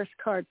the first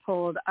card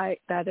pulled,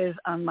 that is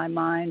on my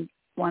mind,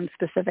 one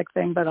specific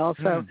thing, but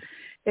also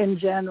in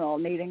general,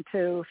 needing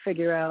to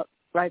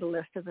write a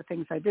list of the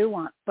things I do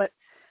want. But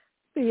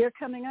the year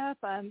coming up,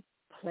 I'm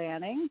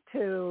planning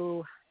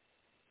to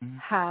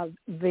have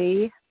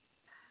the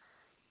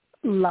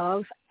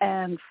love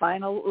and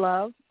final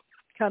love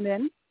come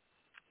in.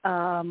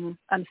 I'm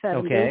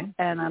 70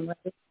 and I'm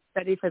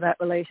ready for that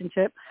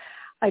relationship.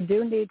 I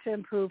do need to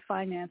improve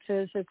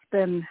finances. It's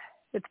been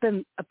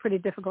a pretty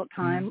difficult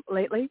time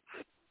lately.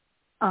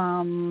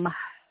 And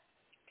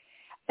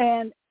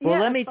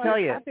let me tell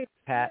you,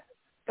 Pat.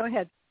 Go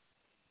ahead.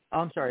 Oh,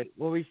 I'm sorry.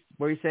 What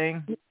were you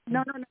saying?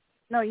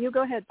 No. You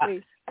go ahead,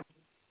 please.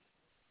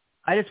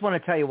 I just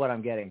want to tell you what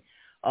I'm getting.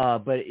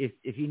 But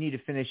if you need to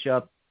finish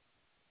up,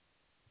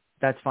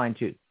 that's fine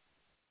too.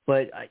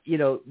 But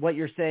what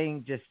you're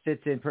saying just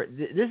fits in.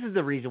 This is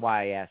the reason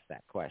why I asked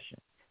that question,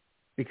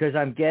 because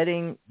I'm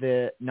getting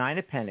the Nine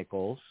of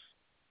Pentacles.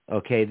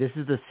 Okay, this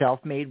is the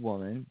self-made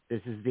woman.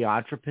 This is the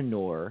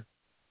entrepreneur.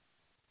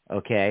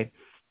 Okay,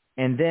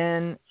 and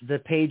then the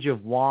Page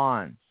of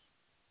Wands.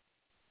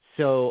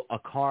 So a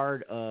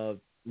card of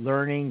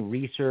learning,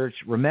 research.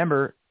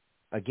 Remember,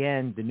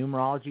 again, the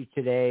numerology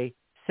today,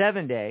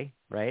 7-day,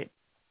 right?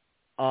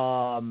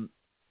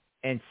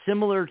 And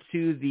similar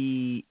to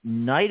the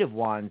Knight of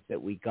Wands that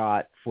we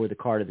got for the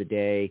card of the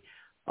day,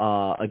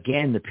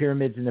 again, the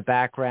pyramids in the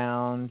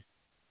background,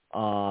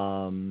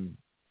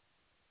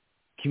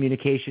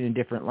 communication in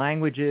different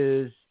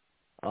languages,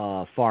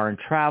 foreign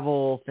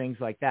travel, things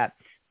like that.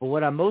 But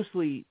what I'm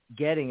mostly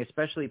getting,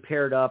 especially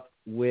paired up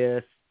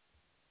with,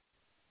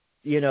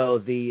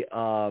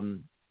 the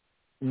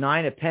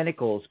Nine of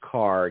Pentacles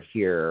card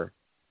here,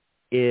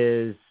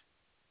 is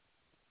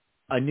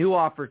a new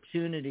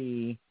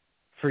opportunity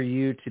for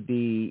you to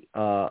be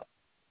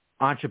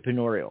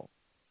entrepreneurial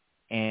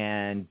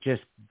and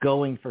just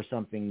going for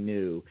something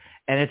new.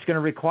 And it's going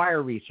to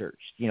require research.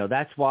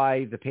 That's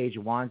why the Page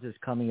of Wands is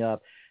coming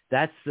up.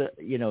 That's,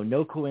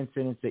 no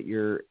coincidence that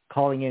you're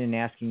calling in and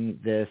asking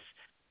this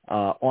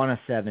on a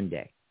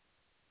 7-day,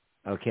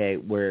 okay,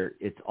 where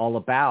it's all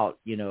about,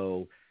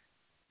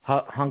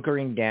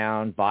 hunkering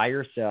down by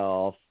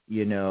yourself,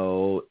 in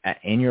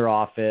your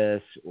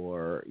office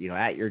or,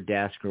 at your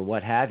desk or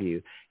what have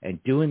you,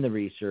 and doing the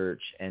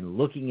research and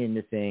looking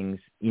into things,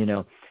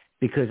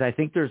 because I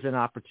think there's an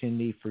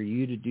opportunity for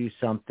you to do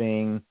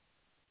something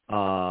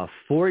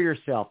for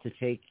yourself, to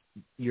take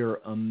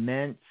your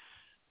immense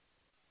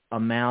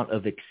amount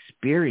of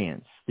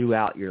experience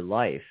throughout your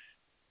life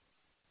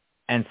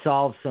and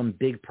solve some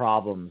big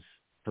problems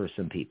for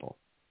some people.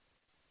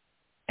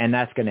 And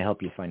that's going to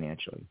help you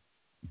financially.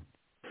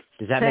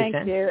 Does that make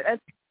sense? Thank you.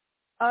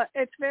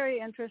 It's very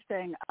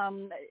interesting.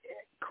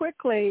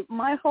 Quickly,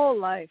 my whole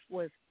life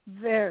was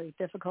very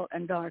difficult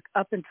and dark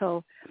up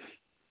until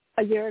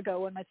a year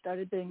ago when I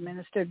started being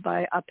ministered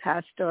by a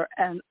pastor,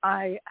 and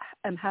I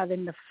am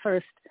having the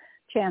first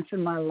chance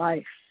in my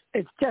life.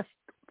 It's just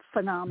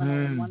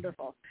phenomenal and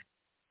wonderful.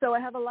 So I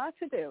have a lot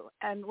to do.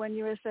 And when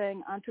you were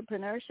saying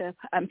entrepreneurship,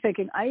 I'm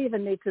thinking I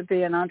even need to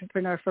be an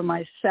entrepreneur for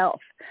myself,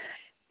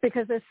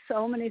 because there's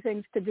so many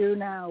things to do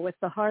now with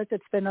the heart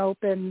that's been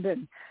opened,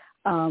 and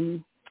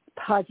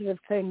positive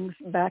things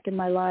back in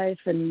my life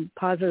and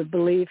positive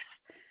beliefs.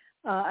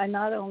 I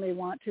not only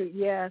want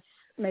to,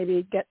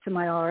 maybe get to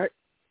my art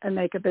and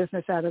make a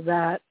business out of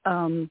that,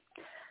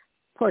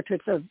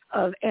 portraits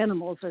of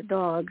animals or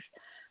dogs,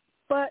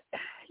 but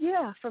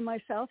for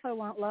myself, I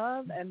want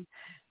love, and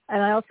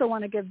I also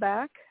want to give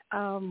back.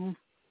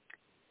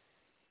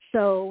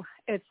 So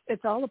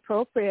it's all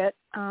appropriate.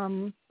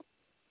 And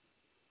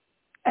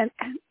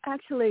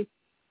actually,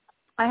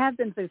 I have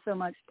been through so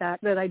much that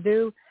I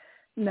do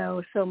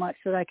know so much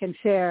that I can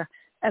share.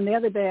 And the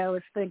other day I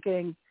was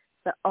thinking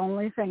the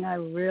only thing I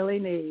really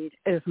need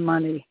is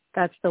money.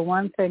 That's the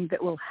one thing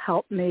that will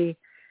help me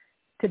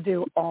to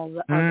do all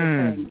the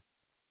other things.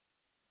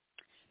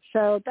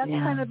 So that's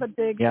kind of a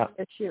big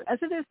issue, as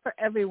it is for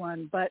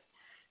everyone. But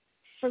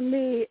for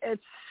me,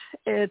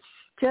 it's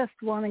just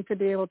wanting to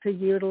be able to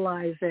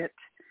utilize it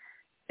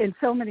in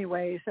so many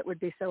ways that would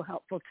be so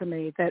helpful to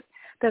me that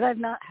I've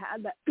not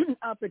had that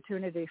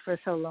opportunity for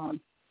so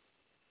long.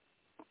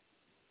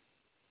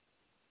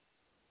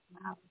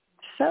 Wow.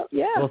 So,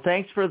 Well,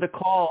 thanks for the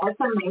call. That's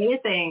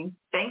amazing.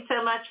 Thanks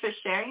so much for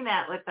sharing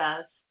that with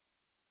us.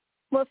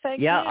 Well,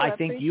 thank you. I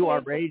think you are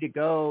ready to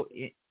go.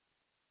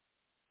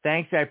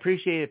 Thanks. I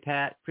appreciate it,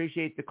 Pat.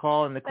 Appreciate the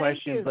call and the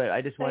question. But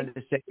I just wanted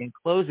to say in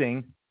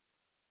closing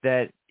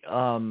that,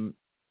 I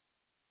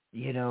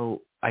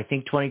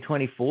think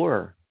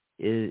 2024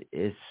 is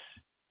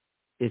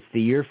it's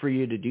the year for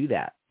you to do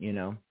that.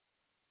 You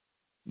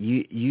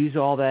use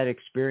all that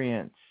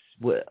experience.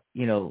 A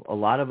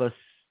lot of us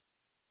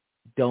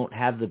don't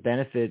have the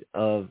benefit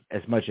of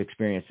as much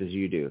experience as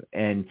you do,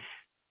 and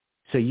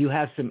so you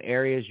have some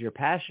areas you're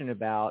passionate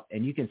about,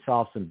 and you can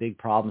solve some big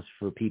problems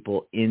for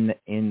people in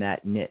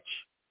that niche.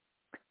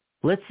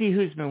 Let's see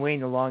who's been waiting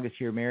the longest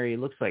here, Mary. It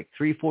looks like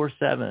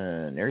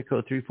 347, area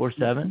code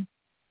 347.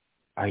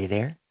 Are you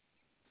there?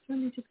 Let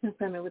me just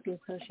confirm it with the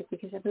associate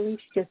because I believe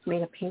she just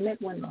made a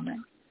payment. One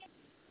moment.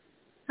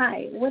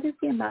 Hi, what is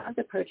the amount of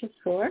the purchase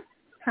for?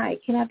 Hi,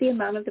 can I have the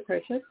amount of the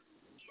purchase?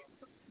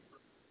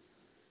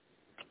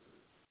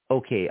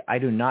 Okay, I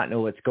do not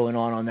know what's going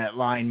on that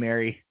line,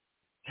 Mary.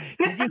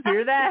 Did you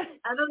hear that?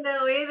 I don't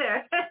know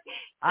either.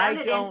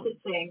 Sounded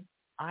interesting.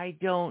 I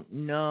don't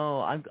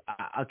know.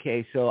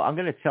 Okay, so I'm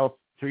going to tell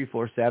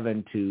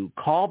 347 to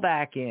call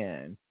back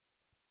in.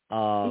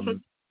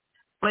 When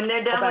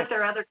they're done with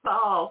their other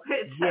call,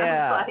 it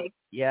sounds like.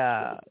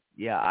 Yeah.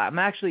 I'm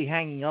actually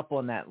hanging up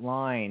on that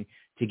line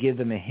to give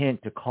them a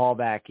hint to call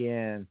back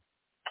in,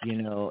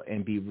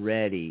 and be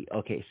ready.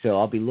 Okay, so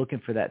I'll be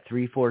looking for that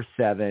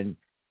 347.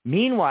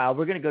 Meanwhile,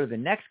 we're going to go to the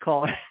next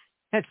call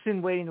that's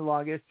been waiting the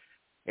longest.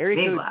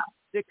 Area code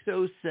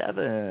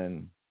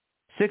 607.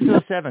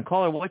 607.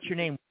 Caller, what's your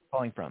name?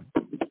 Where are you calling from?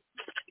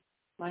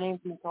 My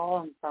name's Nicole.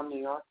 I'm from New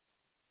York.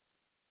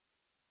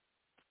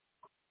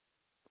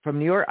 From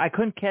New York? I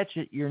couldn't catch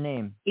it, your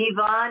name.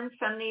 Yvonne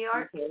from New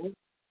York,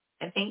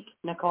 I think.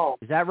 Nicole.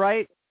 Is that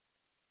right?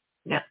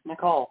 Yeah.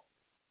 Nicole.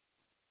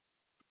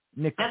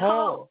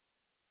 Nicole.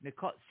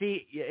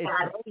 See, it's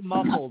really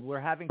muffled. We're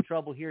having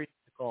trouble hearing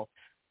Nicole.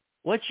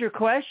 What's your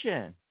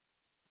question?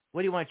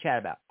 What do you want to chat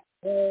about?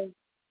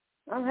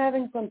 I'm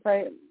having some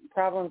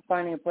problems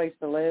finding a place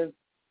to live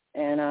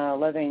and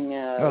living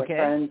with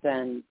friends.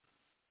 And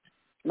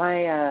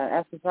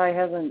my SSI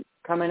hasn't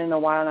come in a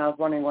while, and I was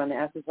wondering when the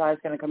SSI is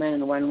going to come in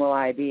and when will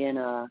I be in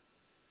a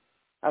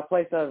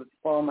place of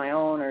my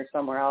own or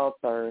somewhere else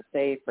or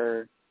safe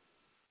or,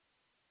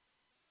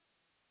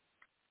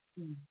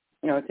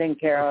 taken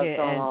care of,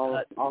 so I'm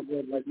all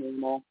good like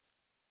normal.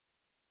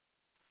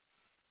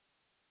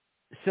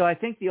 So I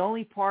think the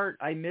only part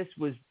I missed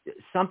was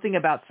something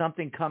about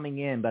something coming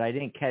in, but I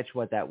didn't catch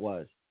what that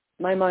was.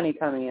 My money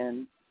coming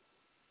in.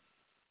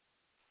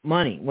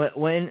 Money.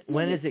 When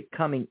is it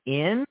coming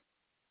in?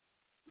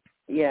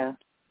 Yeah.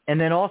 And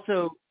then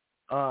also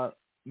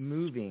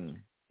moving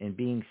and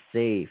being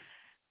safe.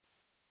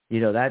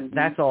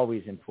 That's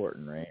always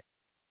important, right?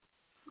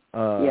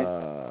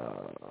 Yeah.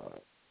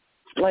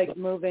 Like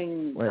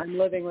moving. I'm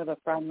living with a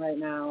friend right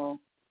now.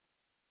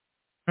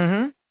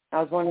 Mm-hmm.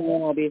 I was wondering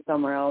when I'll be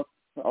somewhere else,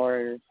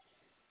 or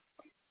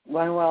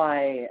when will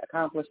I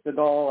accomplish the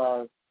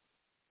goal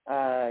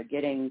of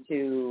getting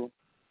to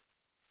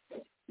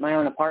my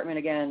own apartment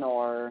again,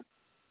 or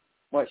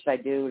what should I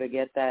do to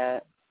get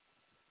that?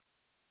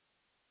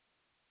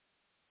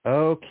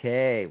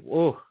 Okay.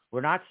 Whoa,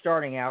 we're not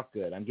starting out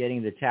good. I'm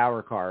getting the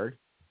Tower card.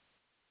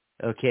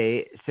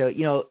 Okay, so,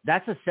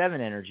 that's a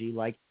 7 energy,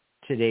 like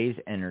today's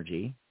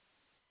energy.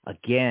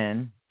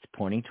 Again, it's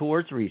pointing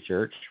towards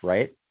research,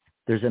 right?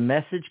 There's a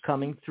message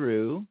coming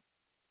through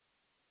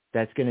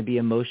that's going to be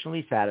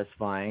emotionally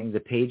satisfying, the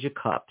Page of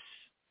Cups.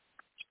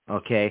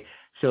 Okay,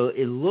 so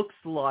it looks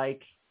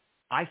like,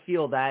 I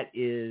feel that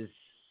is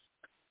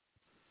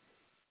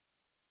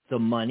the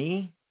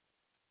money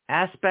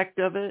aspect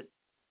of it.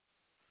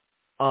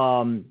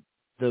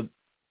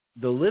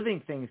 The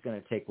living thing is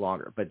going to take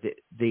longer, but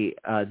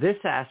this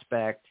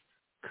aspect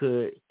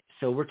could.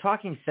 So we're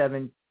talking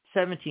 7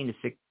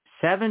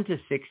 to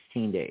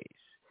 16 days.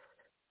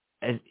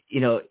 And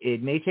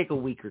it may take a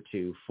week or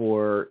two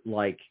for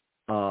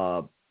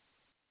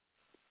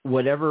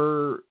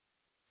whatever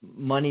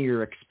money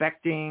you're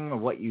expecting or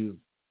what you've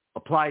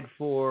applied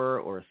for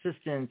or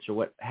assistance or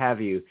what have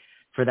you,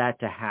 for that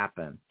to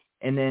happen.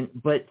 And then,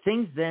 but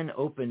things then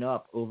open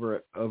up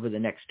over the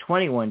next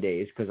 21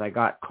 days, because I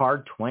got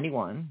card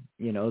 21,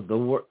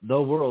 the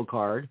world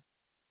card,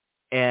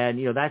 and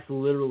that's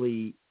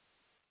literally,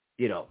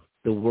 the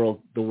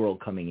world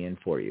coming in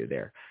for you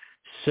there.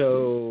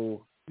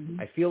 So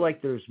I feel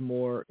like there's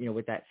more,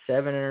 with that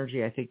 7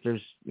 energy. I think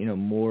there's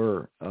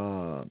more,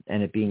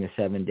 and it being a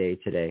 7-day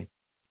today,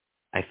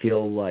 I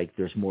feel like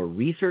there's more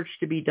research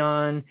to be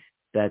done,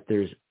 that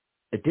there's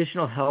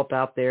additional help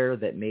out there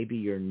that maybe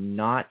you're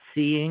not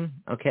seeing,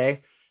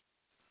 okay?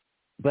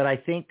 But I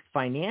think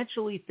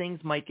financially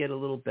things might get a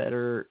little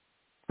better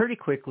pretty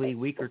quickly,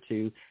 week or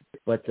two.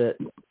 But the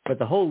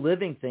whole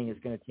living thing is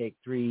going to take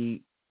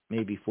 3,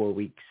 maybe 4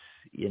 weeks,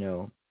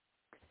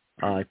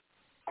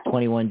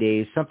 21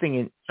 days,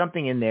 something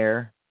in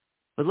there.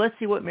 But let's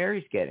see what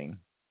Mary's getting.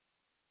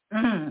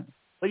 Mm-hmm.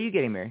 What are you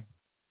getting, Mary?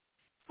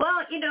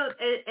 Well,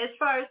 as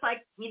far as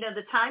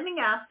the timing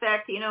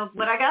aspect,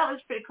 what I got was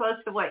pretty close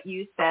to what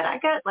you said. I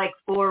got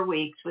 4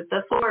 weeks with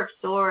the 4 of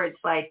Swords.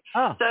 So I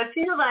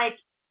feel like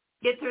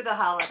get through the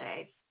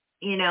holidays,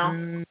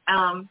 it's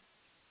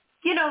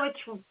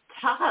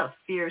tough.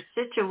 Your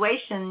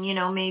situation,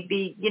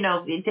 maybe,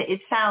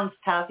 it sounds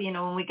tough,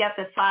 when we get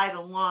the 5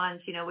 of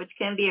Wands, which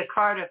can be a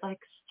card of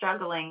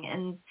struggling.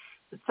 And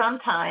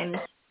sometimes,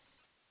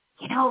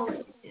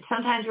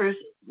 sometimes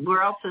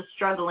we're also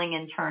struggling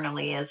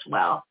internally as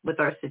well with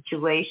our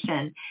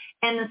situation.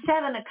 And the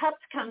 7 of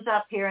Cups comes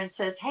up here and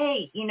says,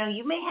 hey,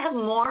 you may have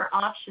more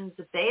options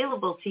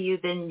available to you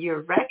than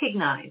you're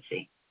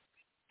recognizing.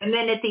 And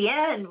then at the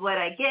end, what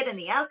I get in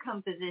the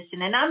outcome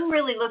position, and I'm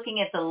really looking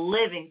at the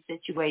living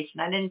situation.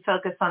 I didn't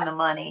focus on the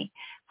money.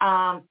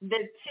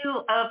 The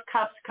Two of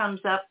Cups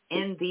comes up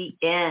in the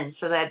end.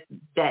 So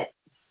that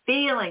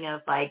feeling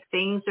of like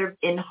things are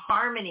in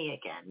harmony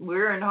again.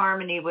 We're in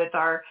harmony with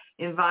our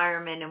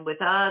environment and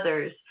with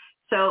others.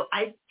 So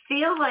I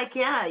feel like,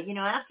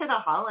 after the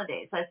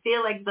holidays, I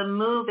feel like the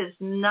move is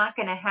not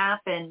going to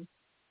happen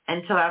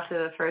until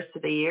after the first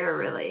of the year,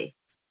 really.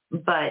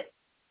 But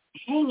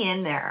hang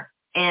in there.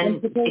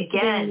 And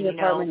again, in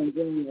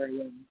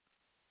January.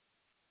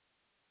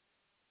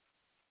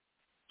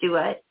 Do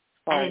what?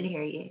 Sorry. I didn't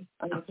hear you.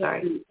 I'm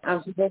sorry.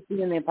 I'm supposed to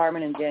be in the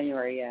apartment in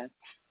January, yeah.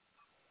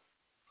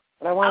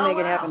 But I want to make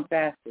it happen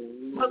faster.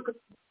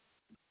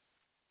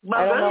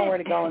 I don't know where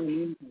to go in the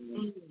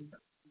meantime.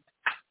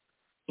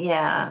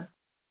 Yeah.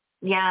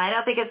 Yeah, I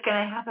don't think it's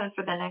going to happen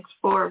for the next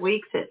 4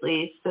 weeks at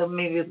least, so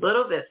maybe a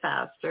little bit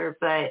faster,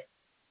 but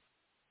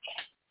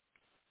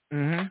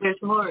there's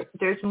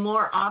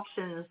more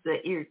options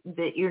that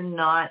you're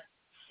not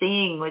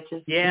seeing, which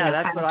is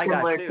that's kind what of I got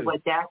similar too. to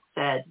what Dax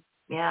said.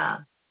 Yeah.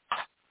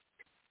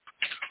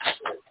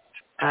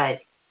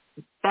 But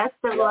best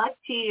of luck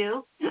to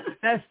you.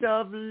 Best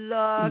of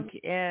luck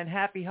and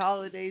happy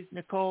holidays,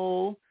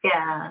 Nicole.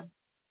 Yeah.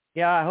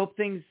 Yeah, I hope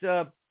things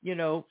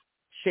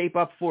shape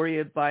up for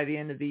you by the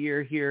end of the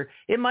year here.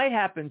 It might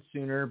happen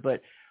sooner,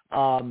 but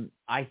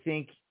I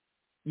think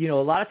a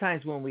lot of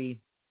times when we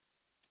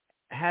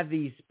have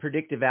these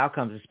predictive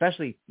outcomes,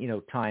 especially,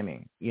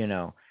 timing,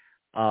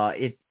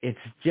 it's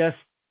just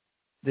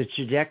the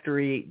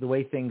trajectory, the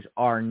way things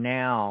are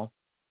now.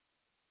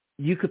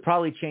 You could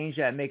probably change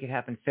that and make it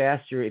happen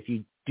faster if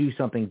you do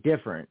something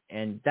different.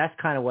 And that's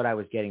kind of what I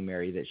was getting,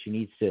 Mary, that she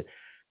needs to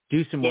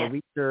do some more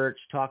research,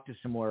 talk to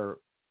some more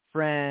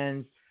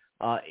friends.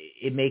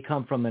 It may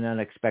come from an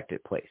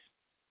unexpected place.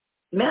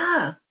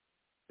 Yeah.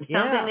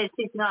 Something that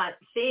she's not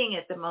seeing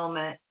at the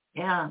moment.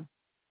 Yeah.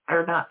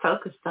 Or not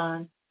focused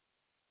on.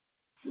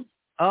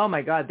 Oh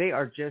my God, they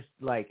are just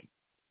like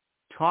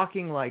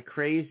talking like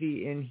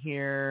crazy in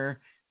here.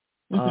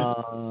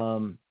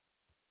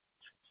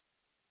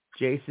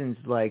 Jason's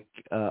like,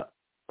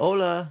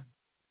 hola.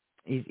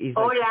 He's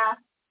hola.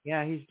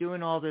 Like, he's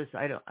doing all this.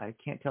 I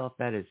can't tell if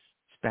that is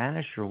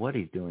Spanish or what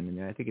he's doing in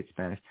there. I think it's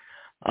Spanish.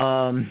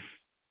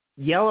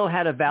 Yellow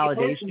had a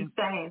validation.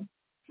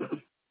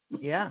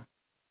 Yeah.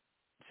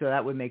 So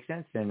that would make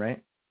sense then,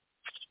 right?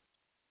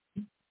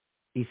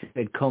 He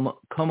said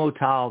como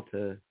tal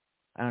to,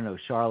 I don't know,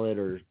 Charlotte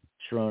or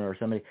Sharona or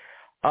somebody.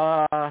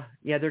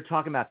 They're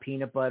talking about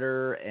peanut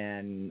butter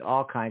and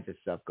all kinds of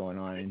stuff going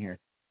on in here.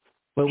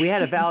 But we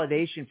had a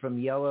validation from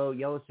Yellow.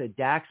 Yellow said,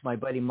 Dax, my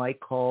buddy Mike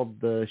called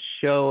the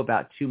show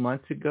about 2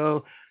 months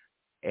ago,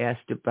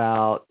 asked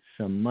about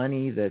some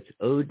money that's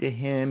owed to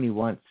him. He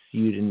wants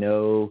you to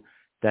know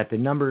that the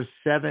numbers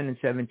 7 and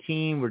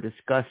 17 were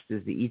discussed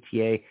as the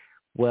ETA.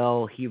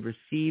 Well, he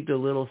received a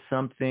little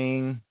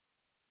something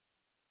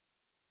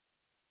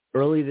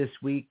early this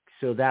week,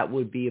 so that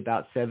would be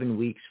about 7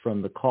 weeks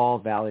from the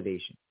call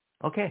validation.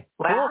 Okay.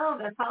 Wow, cool.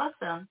 That's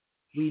awesome.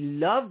 We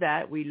love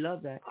that. We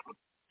love that.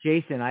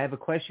 Jason, I have a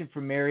question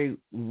for Mary.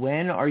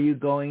 When are you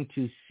going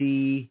to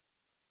see,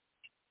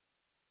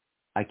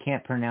 I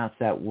can't pronounce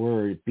that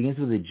word, it begins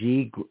with a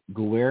G,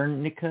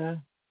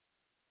 Guernica?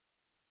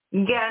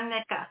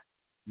 Guernica?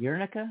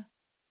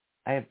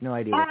 I have no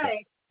idea.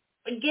 Hi.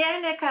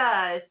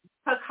 Guernica is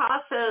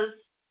Picasso's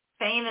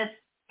famous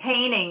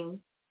painting.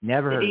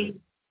 Never heard of it.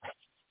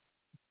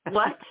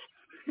 What?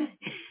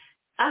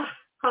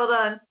 Hold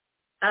on.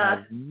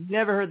 I've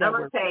never heard that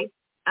word.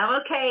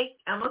 I'm okay.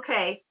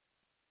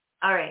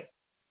 All right.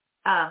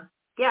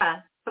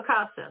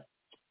 Picasso.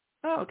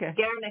 Oh, okay.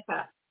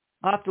 Guernica.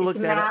 I'll have to look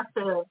that up.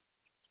 Massive.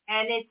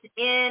 And it's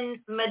in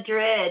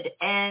Madrid,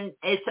 and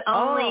it's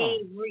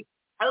only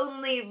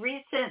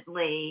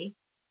recently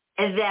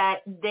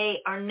that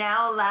they are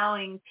now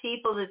allowing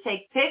people to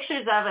take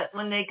pictures of it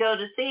when they go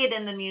to see it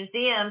in the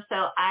museum.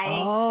 So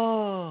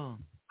I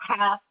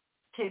have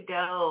to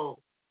go.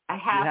 I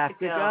have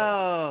to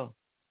go.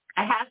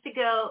 I have to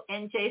go,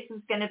 and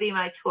Jason's going to be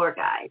my tour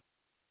guide.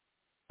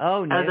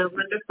 Oh, nice. Of the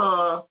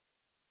wonderful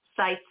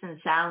sights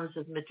and sounds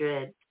of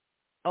Madrid.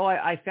 Oh,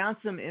 I found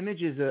some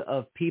images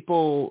of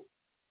people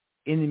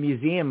in the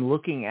museum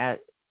looking at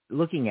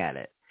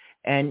it,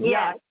 and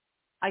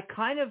I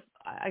kind of,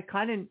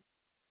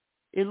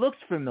 it looks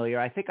familiar.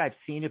 I think I've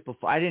seen it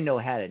before. I didn't know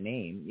it had a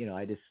name.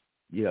 I just,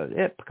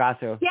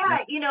 Picasso.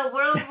 Yeah,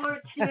 World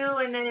War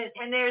II,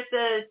 and there's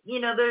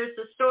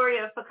the story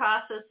of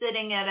Picasso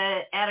sitting at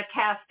a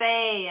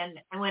cafe, and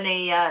when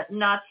a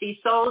Nazi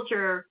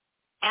soldier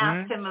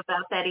asked him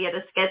about that, he had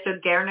a sketch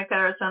of Guernica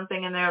or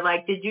something, and they're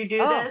like, "Did you do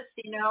this?"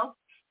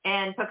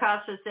 And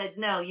Picasso said,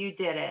 "No, you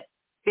did it,"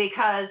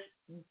 because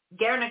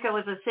Guernica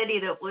was a city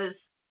that was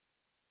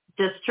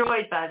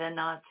destroyed by the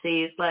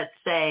Nazis, let's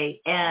say,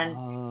 and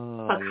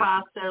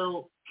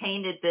Picasso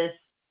painted this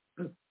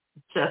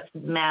just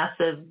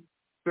massive,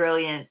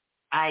 brilliant.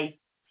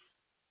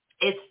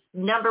 It's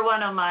number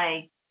one on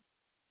my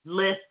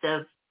list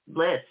of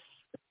lists.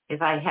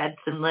 if I had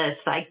some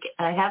lists. I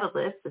have a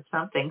list of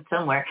something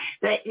somewhere.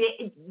 But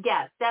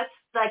yeah, that's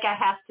like I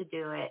have to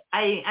do it.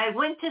 I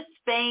went to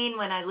Spain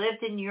when I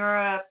lived in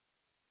Europe,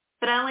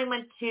 but I only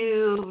went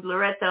to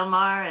Lloret del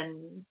Mar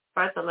and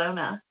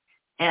Barcelona.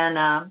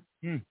 And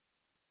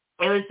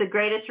it was the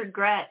greatest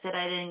regret that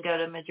I didn't go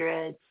to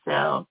Madrid.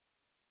 So.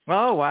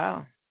 Oh,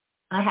 wow.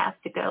 I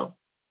have to go.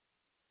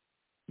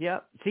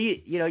 Yep.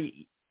 See,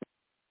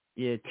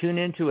 you tune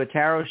into a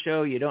tarot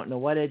show, you don't know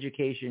what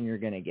education you're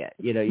going to get.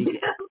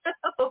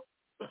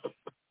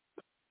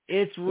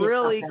 It's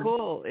really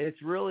cool.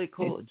 It's really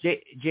cool.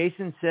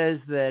 Jason says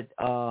that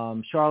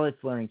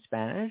Charlotte's learning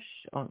Spanish.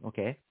 Oh,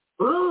 okay.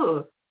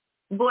 Ooh,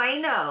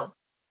 bueno.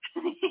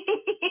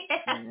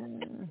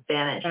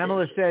 Spanish.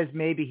 Pamela says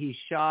maybe he's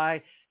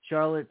shy.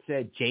 Charlotte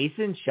said,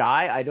 Jason,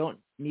 shy? I don't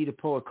need to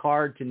pull a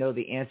card to know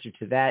the answer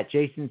to that.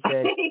 Jason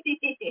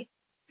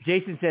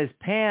says,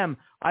 Pam,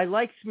 I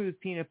like smooth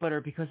peanut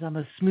butter because I'm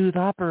a smooth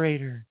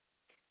operator.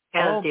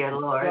 Oh dear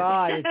Lord.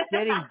 God, it's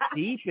getting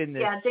deep in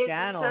this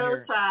channel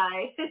here.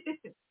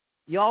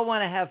 Y'all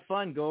want to have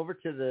fun, go over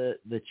to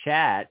the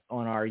chat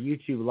on our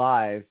YouTube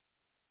Live,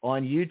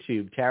 on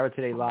YouTube, Tarot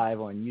Today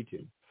Live on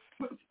YouTube.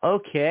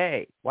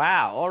 Okay.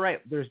 Wow. All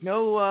right. There's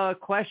no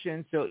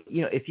questions. So,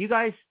 if you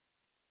guys,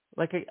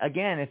 like,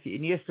 again, if you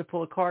need us to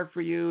pull a card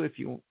for you, if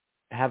you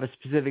have a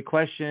specific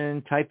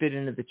question, type it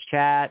into the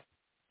chat,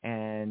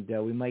 and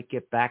we might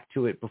get back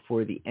to it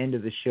before the end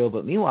of the show.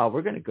 But meanwhile,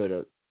 we're going to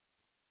go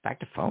back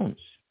to phones.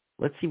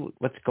 Let's see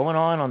what's going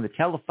on the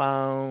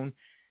telephone.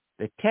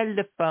 The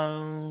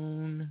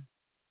telephone.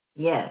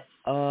 Yes.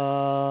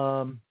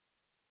 Oh,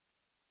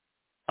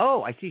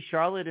 I see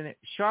Charlotte in it.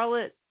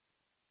 Charlotte,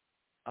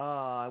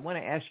 I want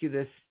to ask you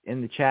this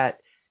in the chat.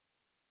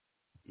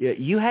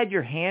 You had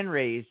your hand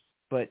raised,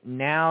 but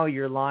now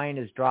your line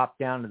is dropped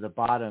down to the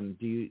bottom.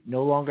 Do you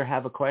no longer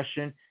have a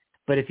question?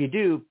 But if you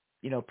do,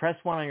 press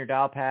 1 on your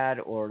dial pad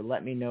or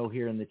let me know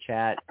here in the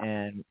chat,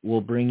 and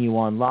we'll bring you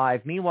on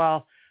live.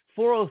 Meanwhile,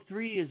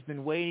 403 has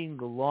been waiting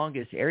the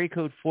longest. Area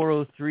code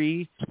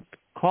 403.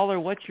 Caller,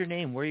 what's your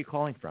name? Where are you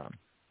calling from?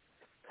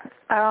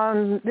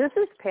 This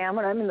is Pam,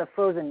 and I'm in the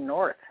frozen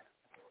north.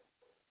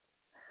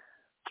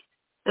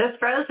 The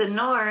frozen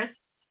north?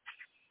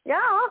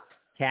 Yeah.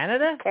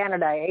 Canada?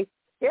 Canada, eh?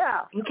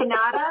 Yeah. In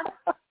Canada?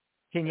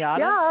 Canada?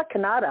 Yeah,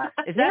 Canada.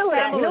 Is that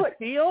Pamela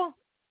Steele?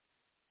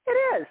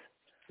 It is.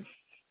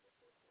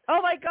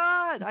 Oh, my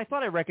God. I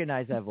thought I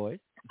recognized that voice.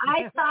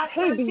 I thought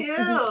so,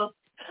 too.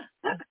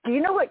 Do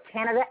you know what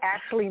Canada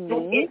actually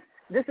means?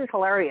 This is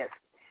hilarious.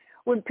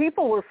 When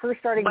people were first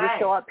starting to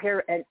show up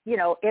here and,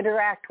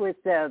 interact with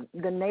the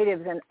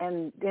natives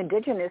and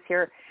indigenous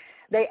here,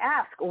 they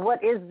asked,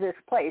 what is this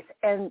place?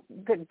 And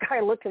the guy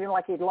looked at him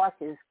like he'd lost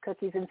his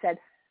cookies and said,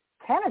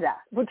 Canada,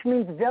 which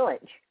means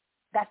village.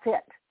 That's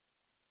it.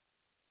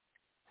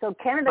 So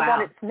Canada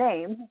got its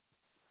name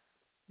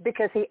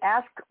because he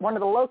asked one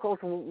of the locals,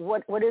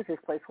 what is this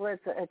place? Well,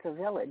 it's a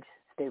village,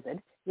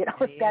 stupid. That's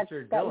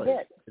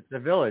it. It's a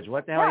village.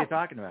 What the hell are you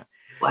talking about?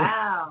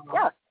 Wow.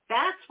 Yeah.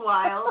 That's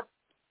wild.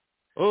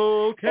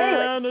 Oh,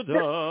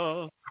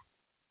 Canada.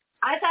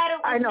 I thought it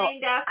was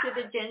named after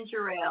the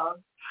ginger ale.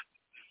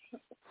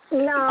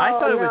 No, I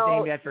thought it was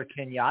named after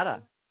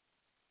Kenyatta.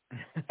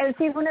 And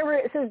see, whenever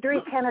it says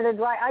drink Canada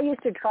Dry, I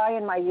used to try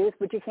in my youth,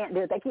 but you can't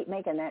do it. They keep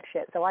making that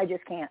shit, so I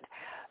just can't.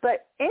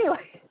 But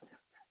anyway,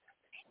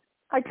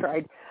 I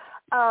tried.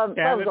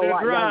 That was a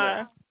lot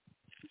younger.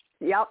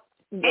 Yep.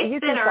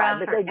 It's been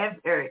around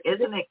forever,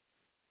 isn't it?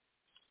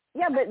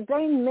 Yeah, but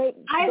they make...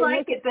 I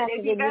like it, but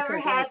if you've ever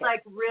had,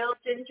 like, real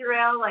ginger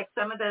ale, like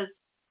some of those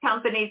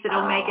companies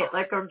that'll make it,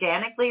 like,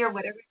 organically or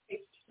whatever,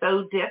 it's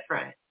so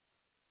different.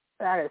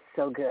 That is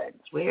so good.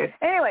 It's weird.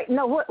 Anyway,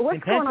 no, what's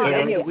going on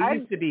with you? We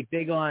used to be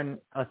big on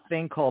a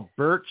thing called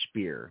birch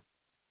beer.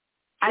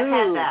 I've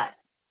had that.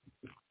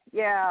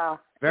 Yeah.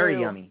 Very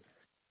yummy.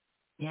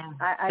 Yeah.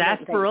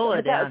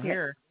 Sarsaparilla down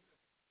here.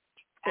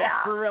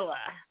 Sarsaparilla.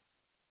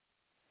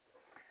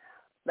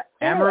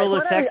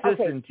 Amarillo, Texas,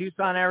 and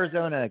Tucson,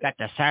 Arizona. Got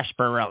the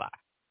sarsaparilla.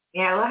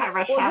 Yeah, we'll have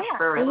our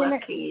sarsaparilla,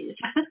 please.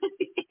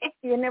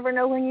 You never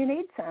know when you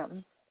need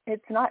some.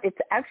 It's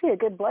actually a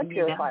good blood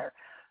purifier.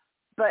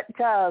 But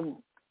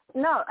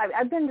no,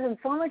 I've been doing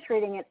so much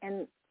reading,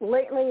 and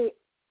lately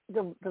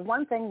the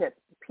one thing that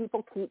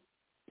people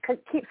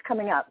keeps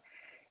coming up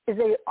is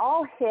they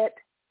all hit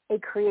a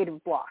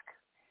creative block,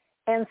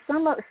 and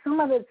some of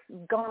it's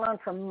gone on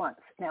for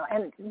months now.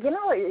 And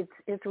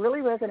it's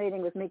really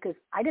resonating with me because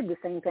I did the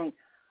same thing.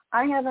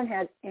 I haven't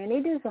had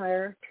any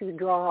desire to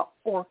draw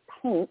or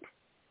paint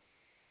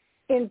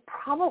since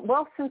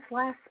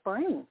last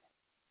spring,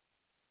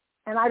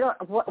 and I don't.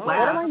 What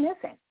am I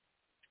missing?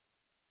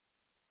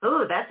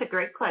 Oh, that's a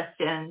great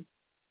question.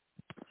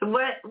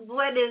 What's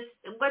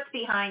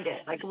behind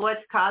it? Like,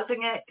 what's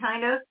causing it,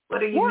 kind of?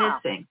 What are you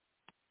missing?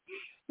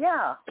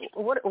 Yeah.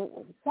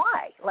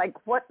 Why? Like,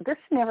 what? This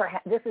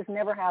has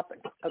never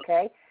happened.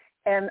 Okay.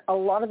 And a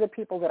lot of the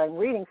people that I'm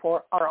reading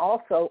for are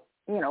also,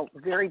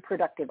 very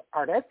productive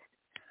artists.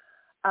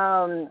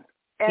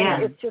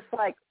 It's just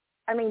like,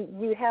 I mean,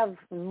 you have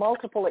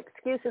multiple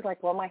excuses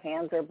like, well, my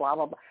hands are blah,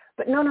 blah, blah.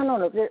 But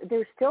no.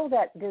 There's still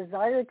that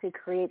desire to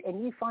create,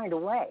 and you find a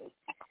way.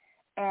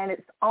 And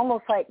it's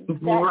almost like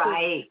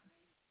that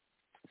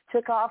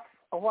took off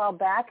a while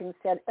back and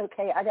said,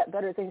 okay, I got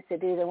better things to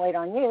do than wait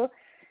on you.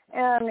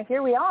 And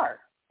here we are.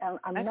 And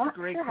I'm That's not a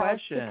great sure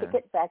question. how to kick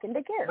it back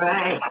into gear.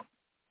 Right.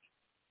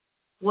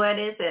 What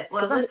is it?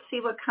 Well, let's see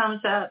what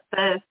comes up.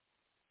 The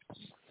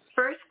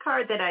first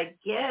card that I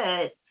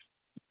get,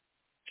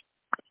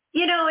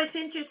 it's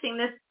interesting.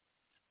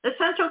 The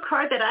central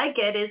card that I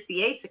get is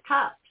the Ace of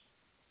Cups,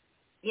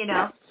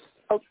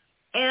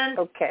 And,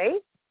 okay.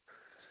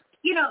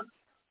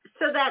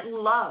 So that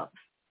love,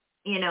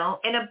 and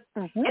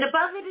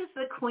above it is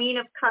the Queen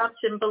of Cups,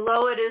 and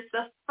below it is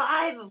the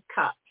Five of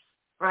Cups,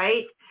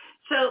 right?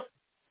 So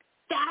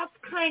that's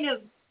kind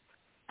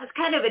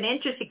of an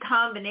interesting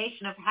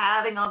combination of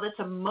having all this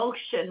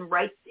emotion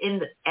right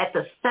at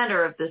the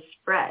center of the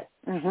spread.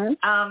 Mm-hmm.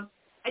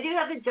 I do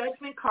have the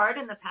Judgment card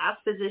in the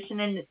past position,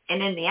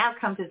 and in the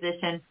outcome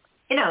position,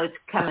 it's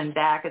coming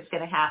back. It's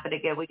going to happen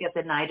again. We get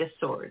the Knight of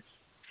Swords.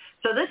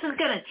 So this is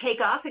going to take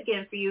off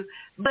again for you,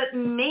 but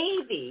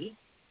maybe,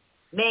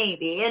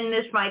 and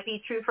this might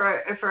be true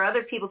for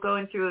other people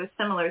going through a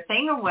similar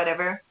thing or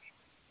whatever,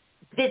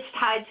 it's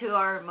tied to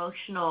our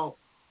emotional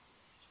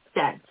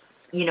sense,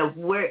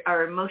 where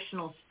our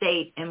emotional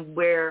state and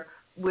where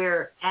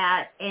we're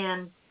at.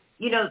 And,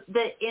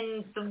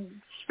 in the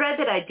spread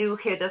that I do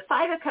here, the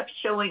Five of Cups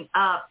showing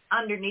up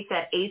underneath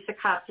that Ace of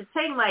Cups, it's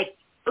saying like,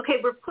 okay,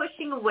 we're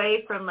pushing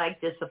away from like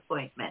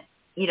disappointment.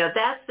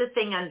 That's the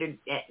thing under,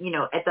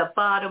 at the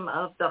bottom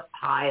of the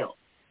pile.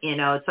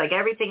 It's like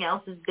everything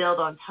else is built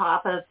on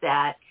top of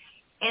that.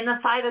 And the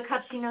Five of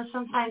Cups,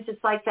 sometimes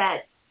it's like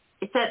that.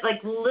 It's that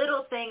like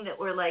little thing that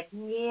we're like,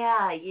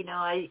 yeah,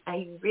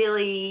 I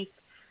really,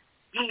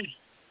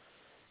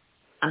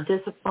 I'm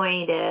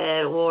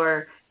disappointed,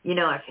 or,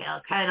 I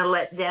feel kind of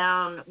let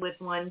down with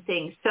one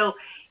thing. So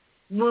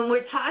when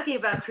we're talking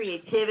about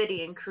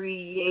creativity and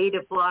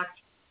creative blocks,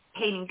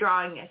 painting,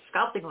 drawing,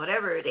 sculpting,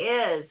 whatever it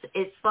is,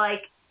 it's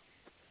like,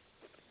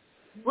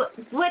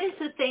 what is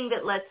the thing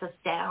that lets us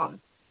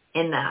down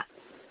in that?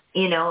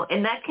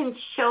 And that can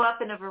show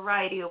up in a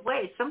variety of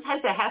ways.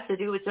 Sometimes it has to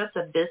do with just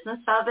the business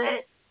of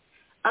it.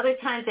 Other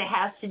times it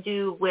has to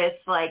do with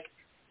like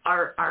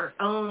our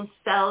own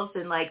selves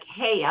and like,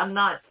 hey, I'm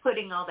not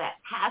putting all that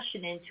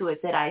passion into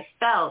it that I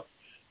felt.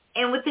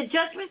 And with the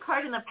Judgment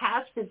card in the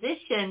past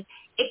position,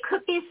 it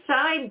could be a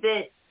sign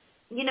that,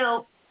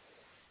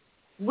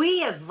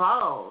 we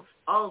evolve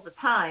all the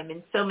time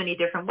in so many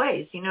different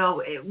ways.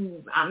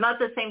 I'm not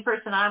the same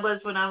person I was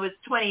when I was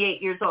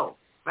 28 years old,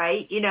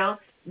 right?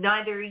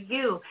 Neither are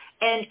you.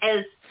 And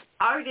as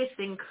artists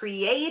and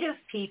creative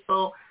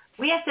people,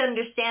 we have to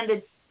understand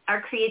that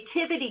our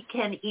creativity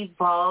can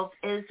evolve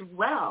as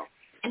well.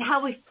 And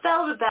how we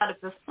felt about it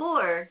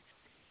before,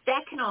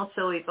 that can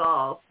also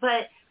evolve.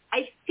 But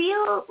I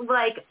feel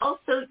like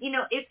also,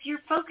 if your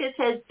focus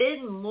has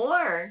been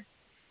more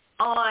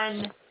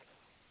on,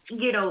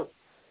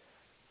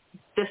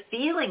 the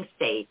feeling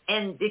state,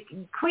 and the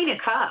Queen of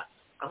Cups,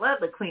 I love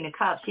the Queen of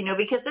Cups,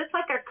 because that's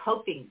like our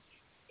coping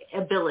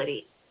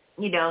ability.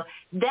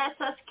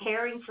 That's us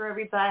caring for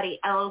everybody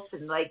else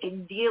and like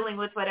dealing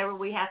with whatever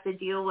we have to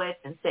deal with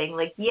and saying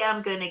like, yeah,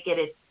 I'm going to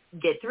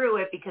get through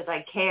it because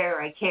I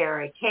care.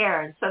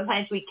 And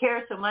sometimes we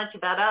care so much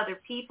about other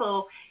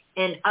people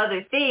and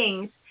other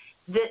things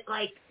that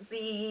like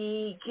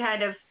we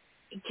kind of,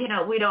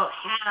 we don't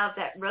have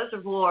that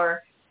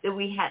reservoir that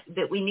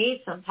we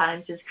need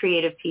sometimes as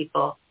creative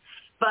people.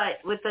 But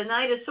with the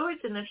Knight of Swords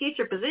in the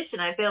future position,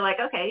 I feel like,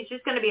 okay, he's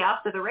just going to be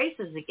off to the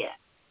races again.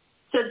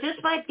 So this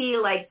might be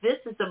like, this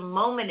is a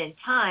moment in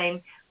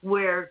time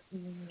where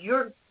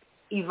you're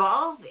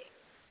evolving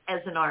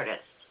as an artist,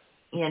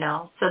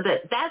 So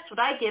that's what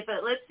I get,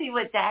 but let's see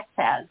what Dax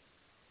has.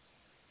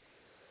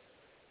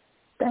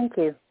 Thank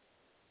you.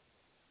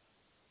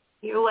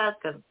 You're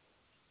welcome.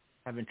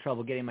 Having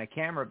trouble getting my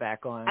camera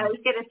back on. I was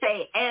going to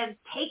say, and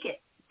take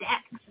it,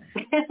 Dax.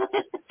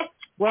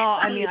 Well,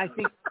 I mean, I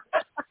think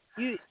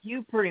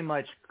you pretty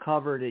much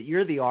covered it.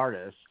 You're the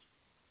artist,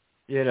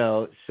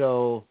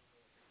 so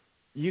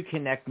you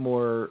connect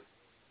more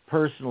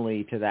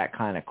personally to that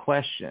kind of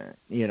question,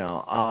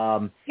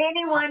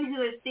 Anyone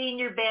who has seen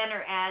your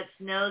banner ads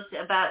knows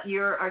about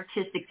your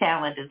artistic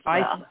talent as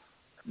well.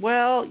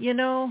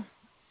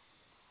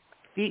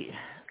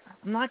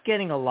 I'm not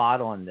getting a lot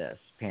on this,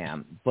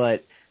 Pam,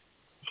 but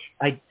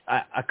I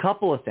a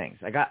couple of things.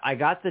 I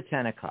got the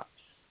Ten of Cups.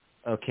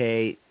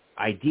 Okay,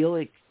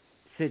 idyllic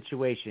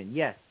situation.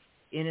 Yes,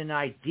 in an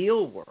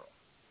ideal world,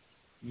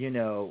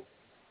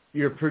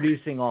 you're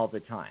producing all the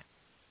time.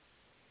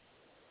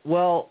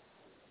 Well,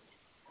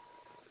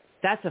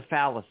 that's a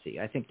fallacy.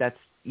 I think that's,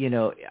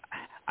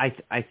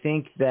 I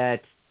think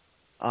that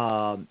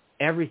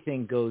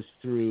everything goes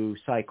through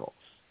cycles.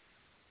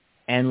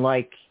 And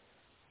like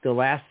the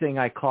last thing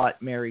I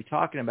caught Mary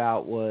talking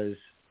about was,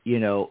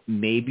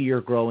 maybe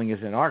you're growing as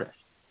an artist,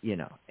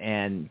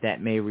 and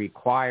that may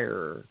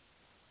require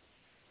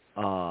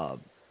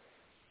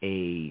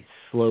a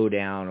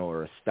slowdown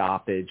or a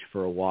stoppage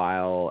for a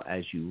while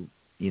as you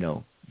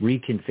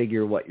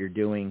reconfigure what you're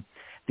doing.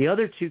 The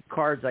other two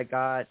cards I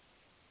got,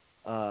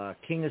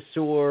 King of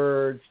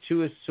Swords,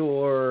 Two of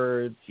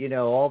Swords,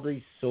 all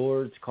these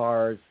swords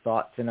cards,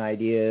 thoughts and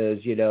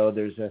ideas,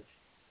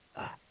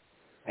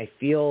 I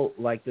feel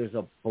like there's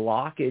a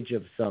blockage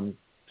of some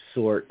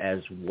sort as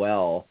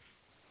well,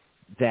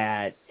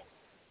 that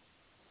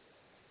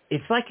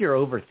it's like you're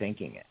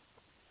overthinking it.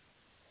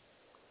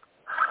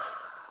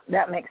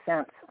 That makes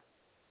sense.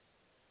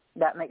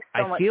 That makes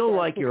so much sense. I feel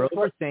like you're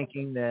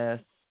overthinking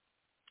this.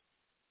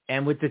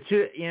 And with the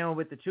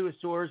Two of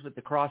Swords, with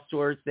the cross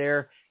swords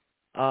there,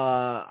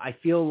 I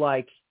feel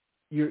like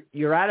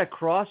you're at a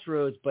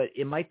crossroads, but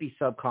it might be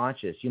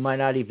subconscious. You might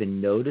not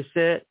even notice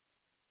it,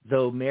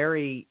 though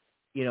Mary,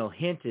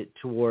 hinted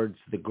towards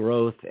the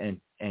growth and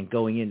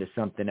going into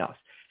something else.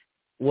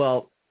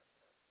 Well,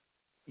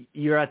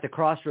 you're at the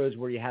crossroads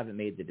where you haven't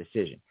made the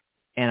decision.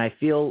 And I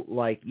feel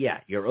like,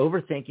 you're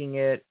overthinking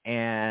it,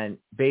 and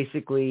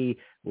basically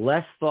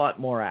less thought,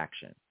 more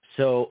action.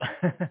 So,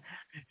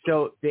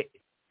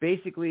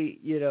 basically,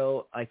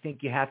 I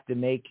think you have to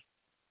make,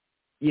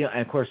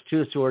 and of course,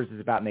 Two of Swords is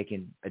about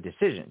making a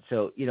decision.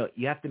 So,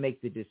 you have to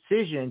make the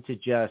decision to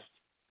just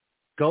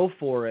go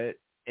for it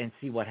and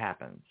see what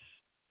happens.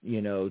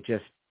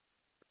 Just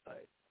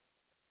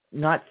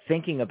not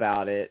thinking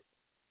about it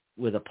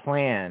with a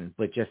plan,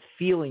 but just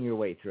feeling your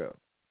way through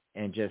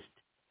and just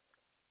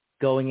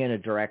going in a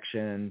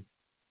direction.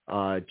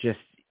 Just,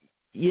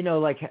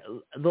 like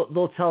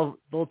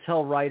they'll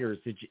tell writers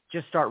to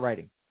just start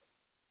writing.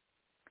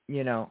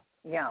 Yeah.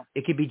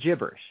 It could be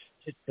gibberish,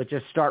 but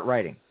just start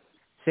writing.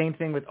 Same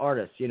thing with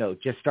artists,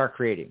 just start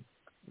creating,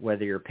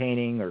 whether you're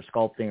painting or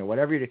sculpting or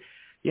whatever you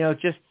do,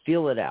 just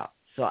feel it out.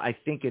 So I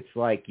think it's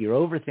like you're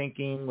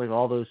overthinking with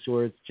all those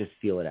swords, just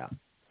feel it out.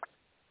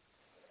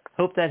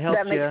 Hope that helps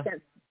you. That makes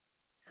sense.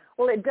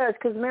 Well, it does,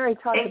 because Mary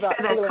talked about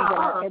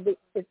feelings,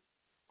 and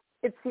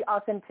it's the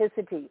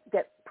authenticity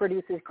that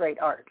produces great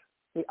art,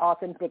 the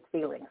authentic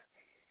feelings.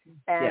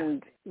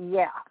 And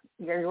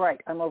you're right.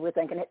 I'm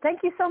overthinking it. Thank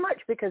you so much,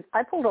 because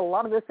I pulled a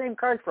lot of the same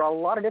cards for a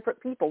lot of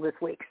different people this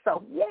week.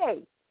 So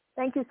yay.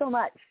 Thank you so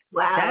much.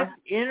 Wow. That's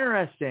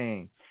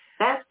interesting.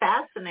 That's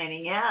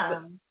fascinating.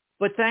 Yeah.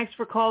 But thanks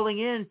for calling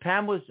in.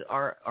 Pam was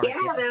our that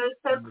was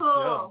so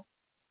cool.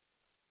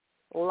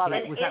 Love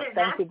it.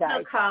 Thank you,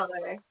 guys.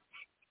 Caller.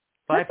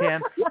 Bye,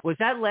 Pam. Was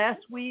that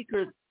last week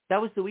or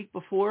that was the week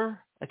before?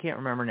 I can't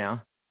remember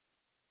now.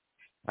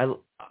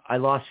 I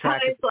lost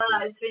track. Time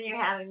flies when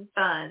you're having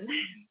fun.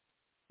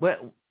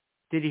 What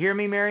did you hear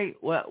me, Mary?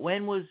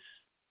 When was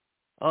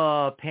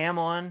Pam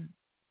on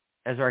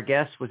as our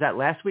guest? Was that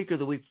last week or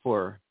the week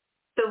before?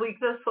 The week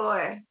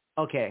before.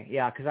 Okay,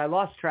 yeah, because I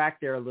lost track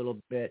there a little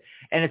bit.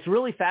 And it's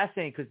really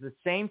fascinating because the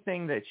same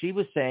thing that she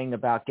was saying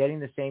about getting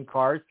the same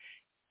cards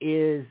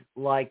is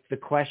like the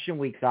question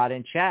we got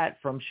in chat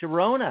from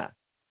Sharona.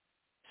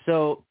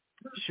 So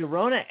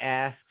Sharona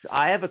asks,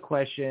 I have a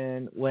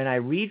question. When I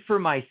read for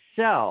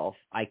myself,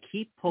 I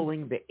keep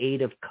pulling the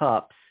 8 of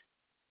Cups.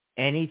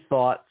 Any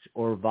thoughts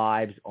or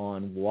vibes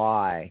on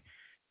why?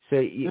 So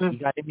you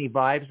got any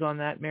vibes on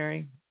that,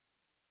 Mary?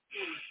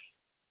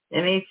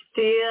 Let me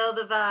feel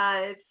the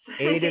vibes.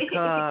 8 of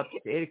Cups.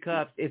 8 of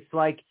Cups. It's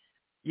like,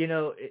 it's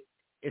the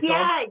 8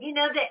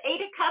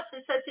 of Cups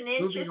is such an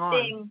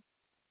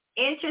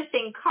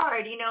interesting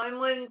card, and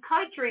when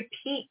cards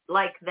repeat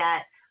like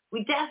that,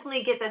 we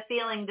definitely get the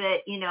feeling that,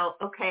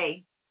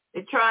 okay,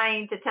 they're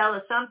trying to tell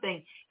us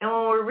something. And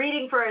when we're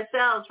reading for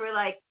ourselves, we're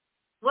like,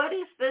 what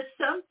is this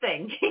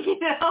something?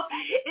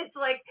 It's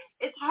like,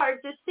 it's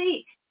hard to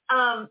see.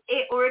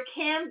 It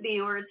can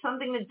be, or it's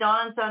something that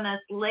dawns on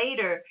us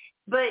later.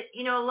 But,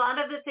 a lot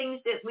of the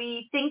things that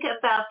we think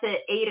about the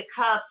 8 of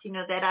Cups,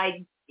 that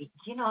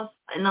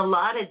in a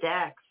lot of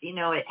decks,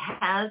 it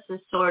has this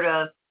sort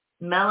of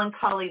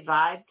melancholy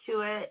vibe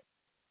to it.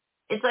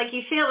 It's like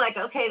you feel like,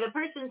 okay, the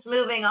person's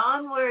moving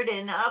onward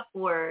and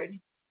upward,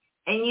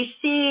 and you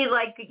see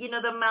like,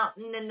 the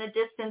mountain in the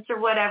distance or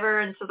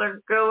whatever, and so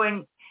they're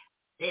going.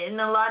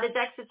 In a lot of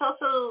decks,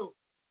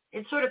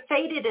 it's sort of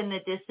faded in the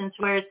distance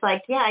where it's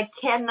like, I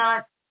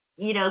cannot,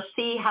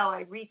 see how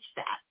I reach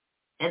that.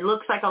 It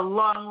looks like a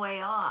long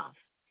way off.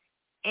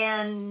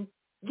 And,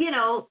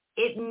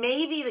 it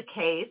may be the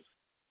case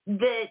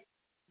that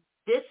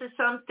this is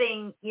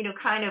something,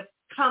 kind of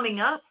coming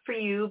up for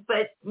you,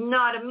 but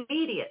not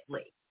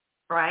immediately,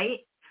 right?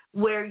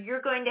 Where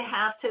you're going to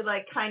have to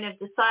like kind of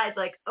decide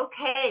like,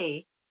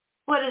 okay,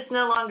 what is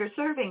no longer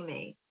serving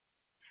me?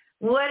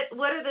 What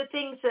are the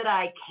things that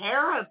I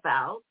care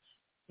about?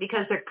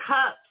 Because they're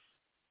cups,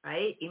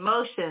 right?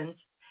 Emotions.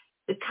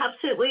 The cups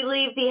that we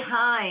leave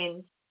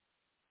behind,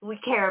 we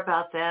care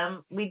about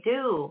them. We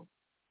do.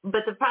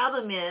 But the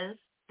problem is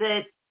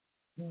that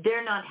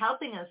they're not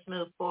helping us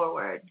move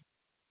forward.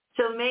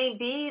 So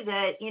maybe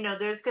that,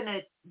 there's going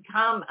to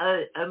come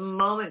a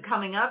moment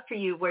coming up for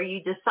you where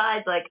you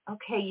decide like,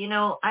 okay,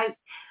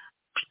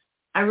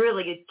 I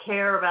really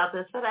care about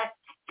this, but I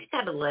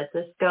got to let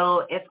this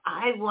go. If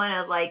I want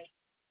to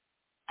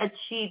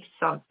achieved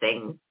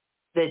something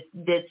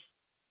that's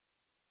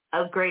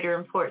of greater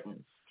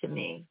importance to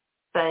me.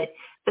 But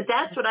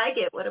that's what I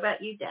get. What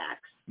about you, Dax?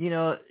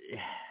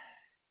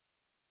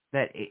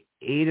 That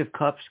Eight of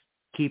Cups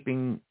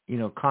keeping,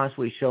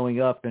 constantly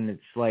showing up, and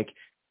it's like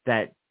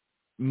that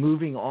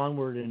moving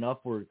onward and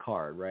upward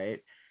card,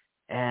 right?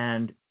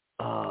 And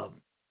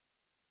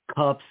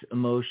cups,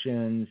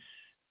 emotions,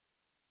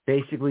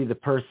 basically the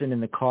person in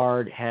the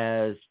card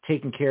has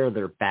taken care of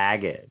their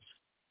baggage,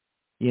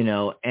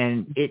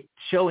 and it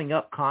showing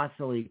up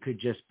constantly could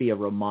just be a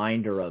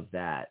reminder of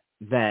that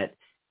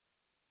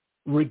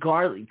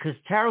regardless, because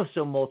tarot's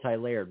so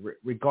multi-layered,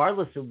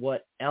 regardless of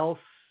what else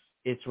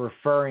it's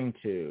referring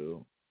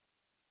to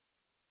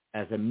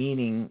as a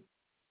meaning,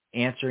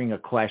 answering a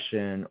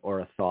question or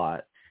a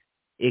thought,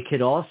 it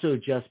could also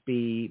just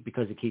be,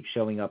 because it keeps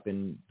showing up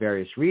in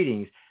various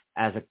readings,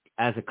 as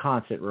a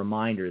constant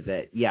reminder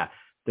that,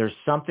 there's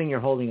something you're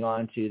holding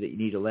on to that you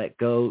need to let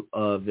go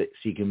of, that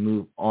so you can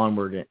move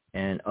onward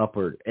and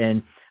upward.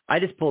 And I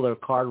just pulled a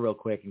card real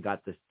quick and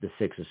got the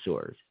Six of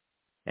Swords.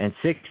 And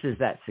 6 is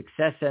that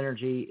success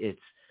energy. It's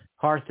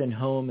hearth and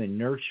home and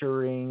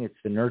nurturing. It's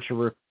the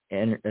nurturer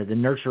and the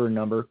nurturer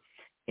number.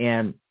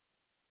 And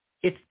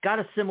it's got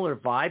a similar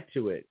vibe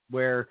to it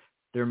where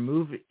they're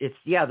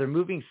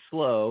moving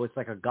slow. It's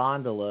like a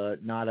gondola,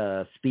 not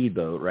a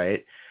speedboat,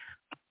 right?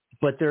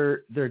 But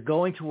they're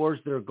going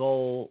towards their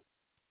goal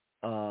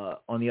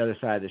on the other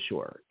side of the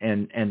shore,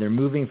 and they're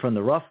moving from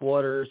the rough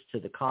waters to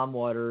the calm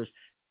waters.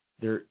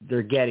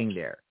 They're getting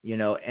there,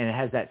 and it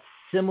has that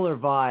similar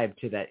vibe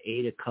to that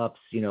Eight of Cups,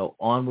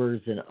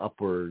 onwards and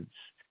upwards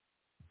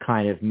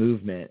kind of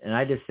movement. And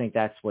I just think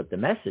that's what the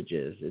message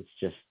is. It's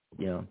just,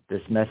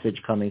 this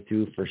message coming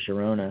through for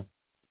Sharona.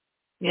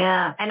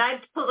 Yeah, and I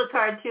pulled a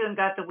card too and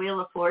got the Wheel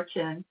of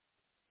Fortune.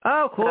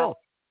 Oh, cool.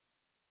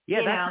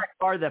 That's that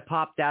card that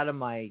popped out of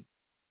my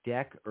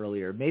deck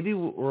earlier. Maybe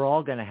we're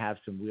all going to have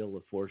some Wheel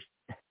of Fortune,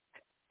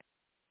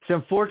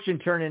 some fortune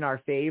turn in our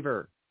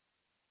favor.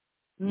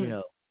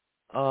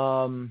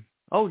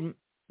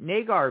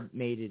 Nagar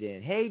made it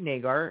in. Hey,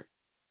 Nagar.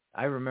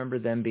 I remember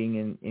them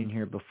being in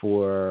here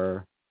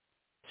before.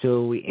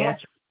 So we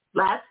answered.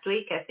 Last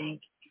week, I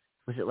think.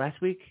 Was it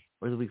last week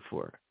or the week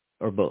before?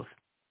 Or both?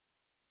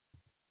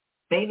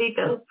 Maybe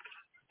both.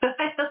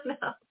 I don't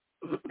know.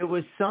 It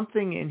was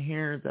something in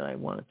here that I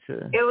wanted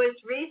to... It was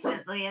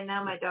recently, and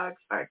now my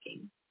dog's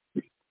barking.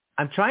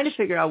 I'm trying to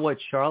figure out what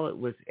Charlotte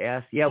was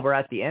asked. Yeah, we're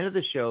at the end of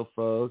the show,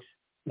 folks.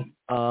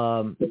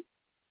 I'm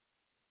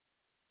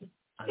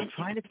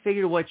trying to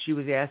figure what she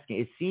was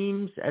asking. It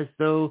seems as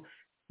though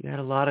you had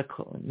a lot of...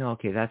 No,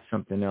 okay, that's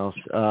something else.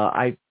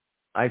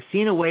 I've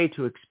seen a way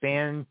to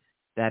expand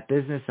that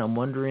business. I'm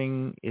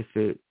wondering if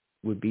it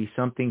would be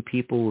something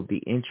people would be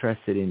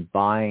interested in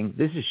buying.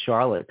 This is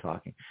Charlotte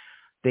talking.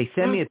 They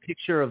send me a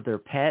picture of their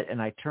pet, and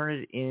I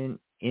turn it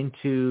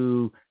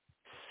into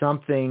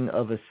something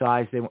of a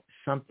size. They want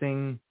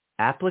something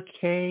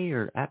applique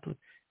or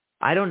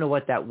I don't know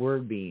what that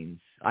word means.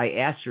 I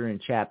asked her in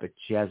chat, but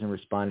she hasn't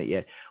responded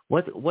yet.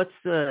 What's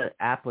the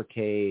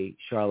applique,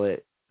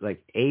 Charlotte?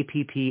 Like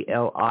APPLICAE?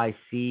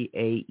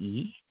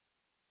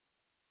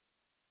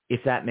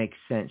 If that makes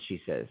sense,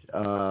 she says.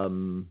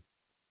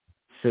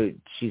 So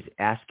she's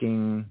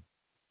asking.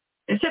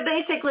 So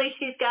basically,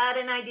 she's got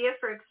an idea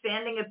for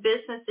expanding a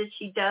business that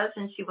she does,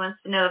 and she wants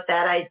to know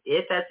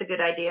if that's a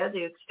good idea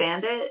to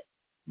expand it.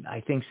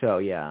 I think so.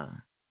 Yeah,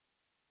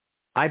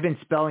 I've been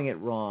spelling it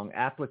wrong.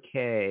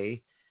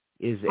 Applique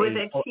is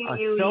a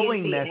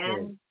sewing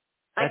method.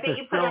 Like that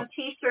you put on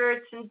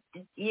T-shirts and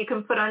you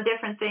can put on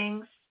different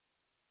things.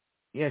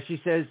 Yeah,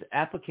 she says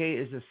applique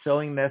is a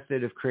sewing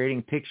method of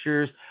creating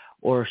pictures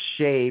or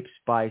shapes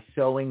by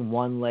sewing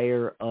one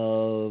layer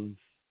of.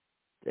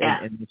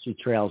 And she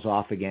trails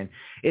off again.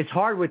 It's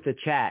hard with the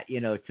chat,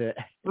 to...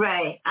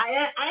 Right.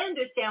 I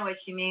understand what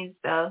she means,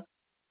 though.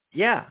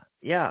 Yeah.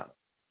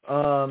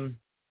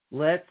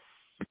 Let's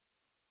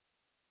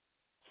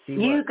see.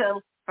 You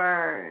go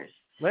first.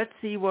 Let's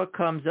see what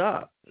comes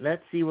up.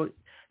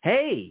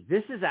 Hey,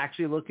 this is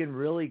actually looking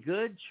really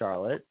good,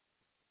 Charlotte.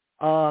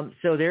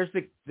 So there's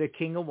the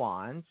King of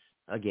Wands,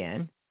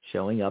 again,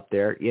 showing up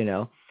there,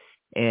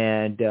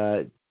 and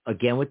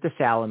again with the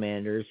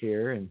salamanders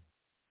here, and...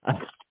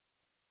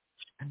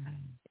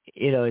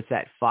 it's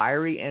that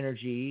fiery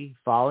energy,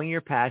 following your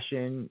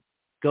passion,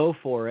 go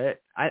for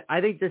it. I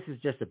think this is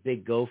just a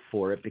big go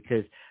for it,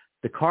 because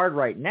the card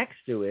right next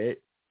to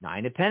it,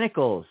 Nine of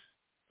Pentacles,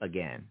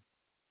 again,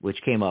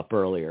 which came up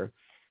earlier,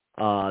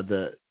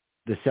 the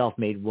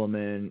self-made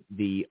woman,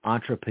 the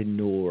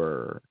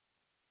entrepreneur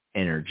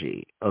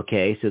energy.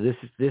 Okay, so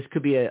this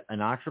could be an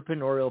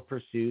entrepreneurial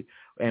pursuit,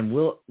 and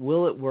will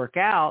it work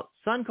out?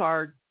 Sun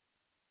card.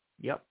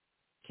 Yep.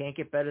 Can't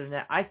get better than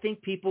that. I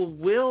think people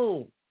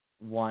will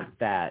want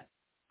that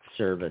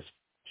service,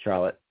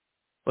 Charlotte.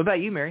 What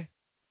about you, Mary?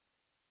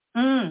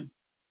 I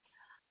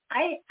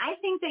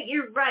think that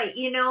you're right.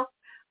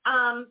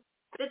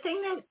 The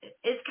thing that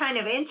is kind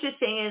of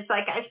interesting is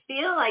I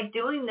feel like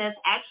doing this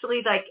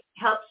actually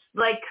helps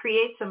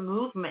create some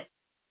movement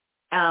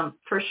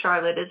for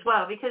Charlotte as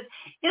well, because,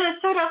 I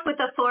start off with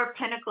the Four of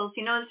Pentacles,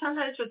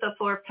 sometimes with the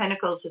Four of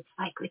Pentacles, it's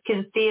like, it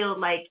can feel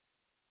like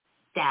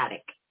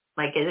static.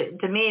 Like,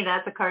 to me,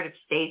 that's a card of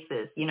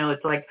stasis.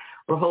 It's like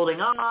we're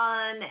holding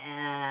on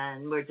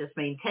and we're just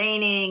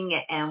maintaining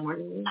and we're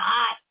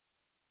not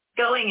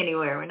going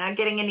anywhere. We're not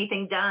getting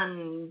anything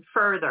done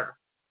further,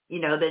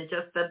 than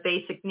just the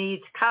basic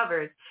needs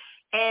covered.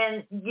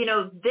 And,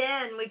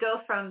 then we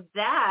go from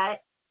that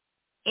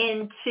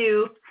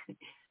into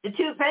the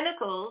Two of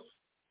Pentacles.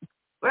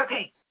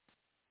 Okay,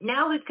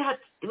 now we've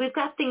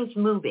got things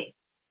moving,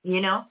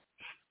 The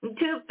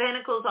Two of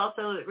Pentacles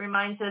also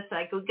reminds us,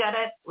 like, we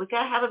gotta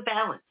have a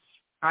balance,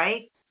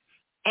 right?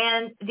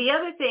 And the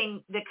other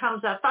thing that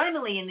comes up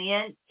finally in the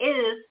end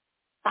is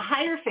the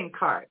Hierophant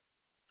card.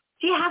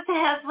 So you have to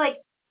have, like,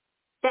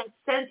 that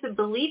sense of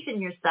belief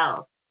in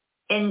yourself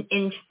and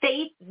in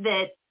faith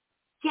that,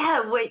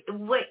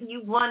 what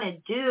you want to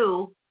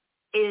do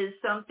is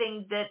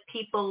something that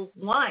people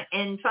want.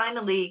 And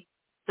finally,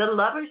 the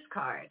Lover's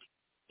card,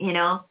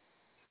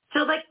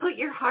 So, like, put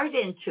your heart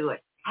into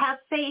it. Have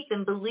faith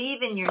and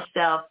believe in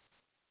yourself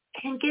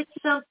and get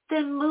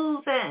something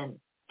moving.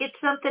 Get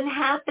something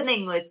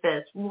happening with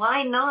this.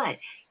 Why not?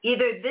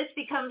 Either this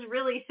becomes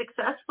really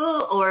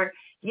successful or,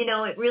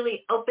 it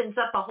really opens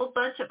up a whole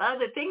bunch of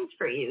other things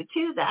for you,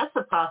 too. That's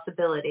a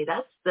possibility.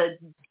 That's the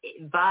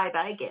vibe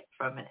I get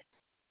from it.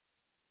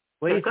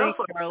 What do you think,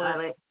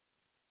 Charlotte?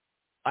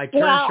 I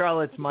turned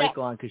Charlotte's mic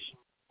on because she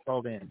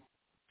called in.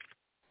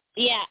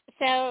 Yeah,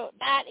 so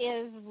that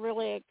is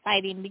really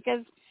exciting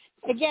because,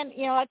 again,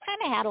 I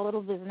kind of had a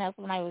little business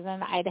when I was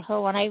in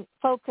Idaho, and I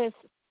focused,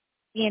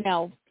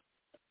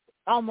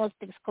 almost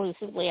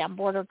exclusively on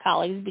border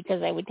collies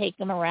because I would take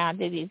them around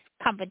to these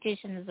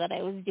competitions that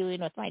I was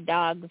doing with my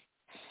dogs,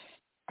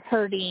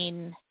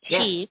 herding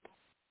sheep,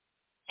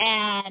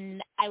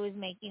 and I was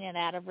making it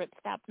out of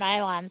ripstop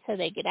nylon so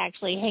they could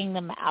actually hang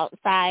them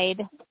outside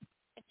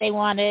if they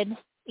wanted,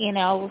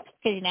 because,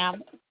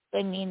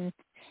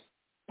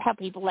 how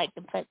people like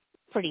to put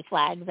pretty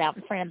flags out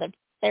in front of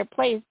their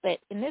place, but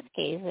in this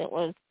case it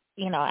was,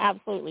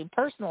 absolutely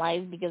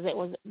personalized because it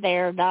was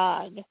their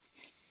dog.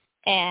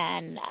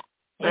 And,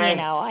 right.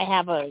 I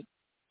have an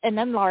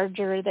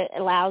enlarger that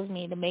allows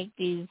me to make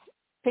these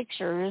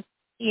pictures,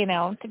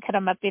 to cut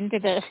them up into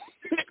to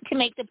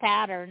make the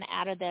pattern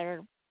out of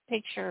their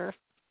picture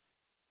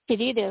to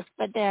do this.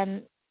 But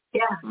then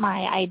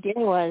my idea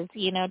was,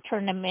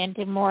 turn them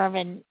into more of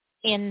an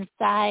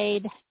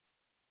inside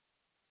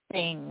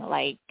thing,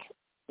 like,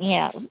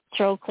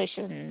 throw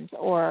cushions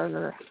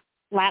or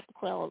lap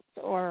quilts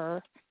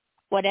or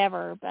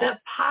whatever. But the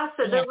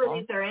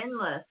possibilities are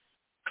endless.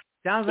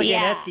 Sounds like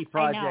an Etsy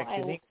project. I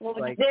know.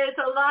 There's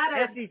a lot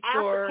of Etsy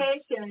store.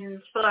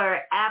 applications for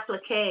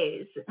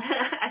appliques.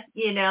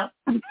 You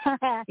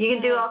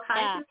can do all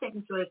kinds of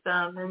things with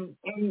them,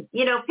 and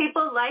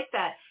people like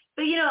that.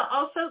 But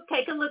also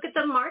take a look at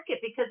the market,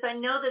 because I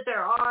know that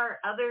there are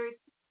other,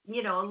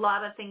 a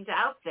lot of things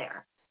out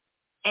there.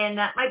 And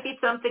that might be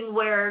something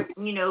where,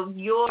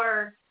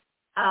 your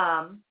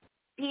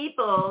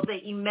people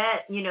that you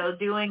met,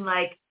 doing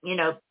like,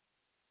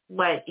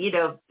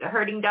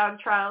 herding dog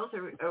trials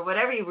or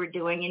whatever you were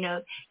doing,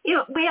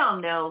 we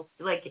all know,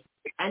 like,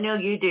 I know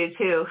you do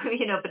too,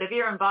 but if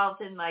you're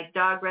involved in like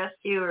dog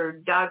rescue or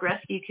dog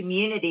rescue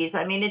communities,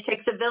 I mean, it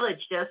takes a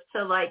village just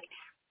to like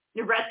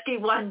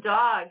rescue one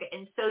dog.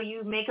 And so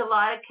you make a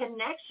lot of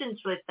connections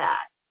with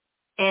that.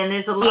 And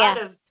there's a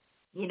lot of,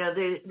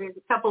 there's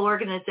a couple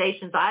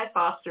organizations I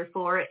foster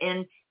for,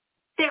 and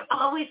they're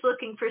always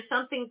looking for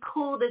something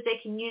cool that they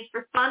can use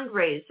for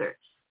fundraisers,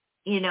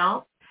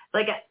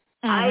 like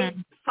I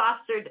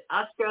fostered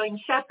Australian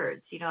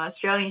Shepherds,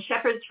 Australian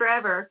Shepherds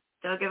Forever.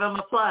 Don't give them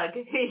a plug,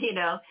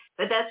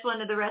 but that's one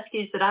of the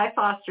rescues that I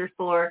foster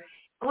for.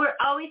 We're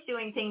always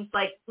doing things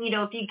like,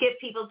 if you get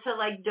people to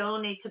like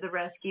donate to the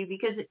rescue,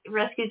 because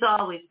rescues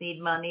always need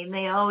money and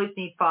they always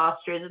need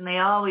fosters and they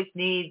always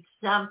need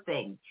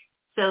something.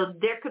 So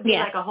there could be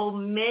like a whole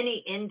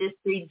mini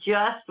industry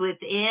just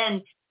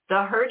within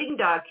the herding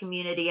dog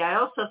community. I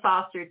also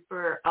fostered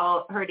for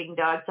all herding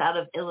dogs out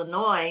of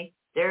Illinois.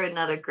 They're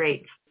another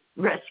great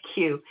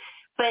rescue.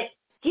 But,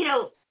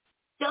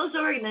 those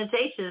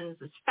organizations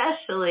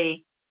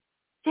especially,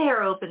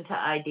 they're open to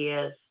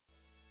ideas,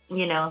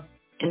 and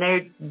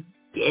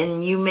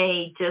you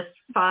may just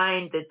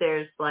find that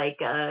there's like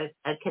a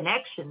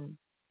connection,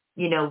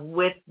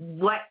 with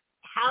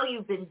how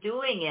you've been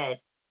doing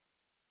it,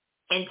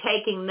 and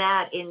taking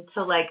that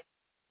into like,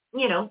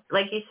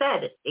 like you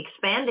said,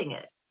 expanding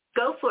it.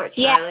 Go for it,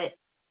 Charlotte.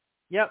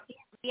 Yep.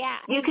 Yeah.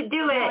 You could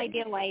do it. No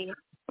idea why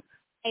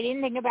I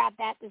didn't think about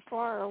that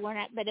before,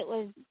 but it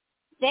was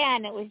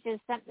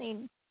just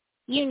something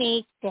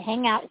unique to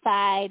hang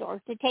outside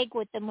or to take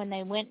with them when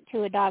they went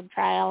to a dog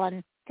trial,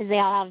 and because they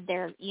all have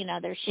their,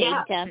 their shade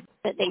tents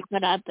that they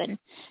put up and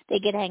they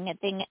could hang a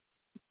thing.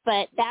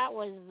 But that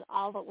was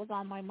all that was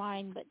on my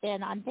mind. But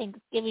then on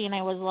Thanksgiving,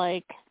 I was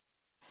like,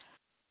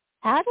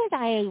 why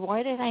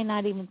did I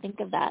not even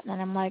think of that? And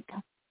then I'm like,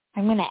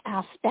 I'm going to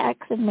ask Dax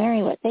and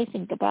Mary what they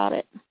think about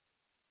it.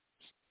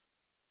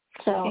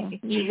 So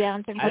you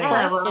answered the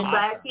question. Well, I'm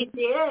glad you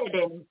did.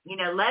 And,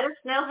 let us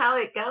know how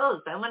it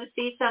goes. I want to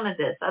see some of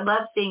this. I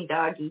love seeing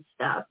doggy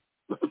stuff.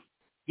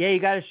 Yeah, you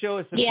got to show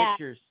us some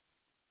pictures.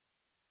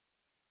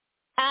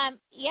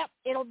 Yep,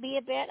 it'll be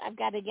a bit. I've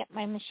got to get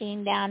my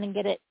machine down and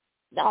get it,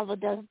 all the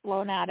dust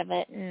blown out of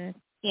it and,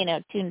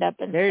 tuned up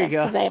and there stuff. You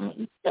go. Because I haven't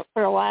used it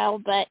for a while.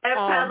 But that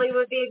probably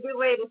would be a good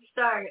way to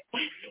start.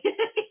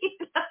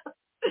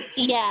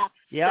 Yeah.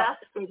 Yeah.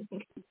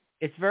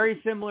 It's very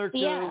similar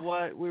to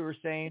what we were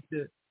saying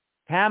to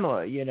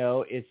Pamela.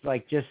 It's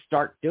like just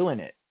start doing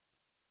it,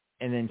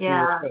 and then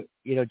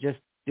just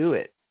do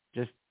it.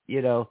 Just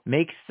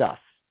make stuff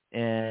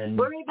and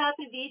worry about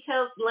the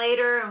details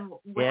later and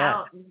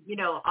without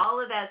all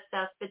of that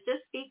stuff. But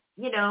just be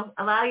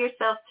allow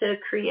yourself to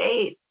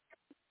create.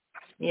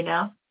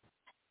 And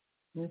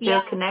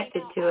feel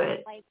connected to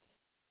it. Like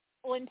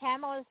when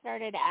Pamela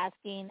started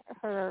asking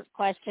her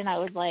question, I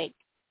was like,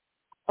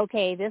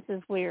 okay, this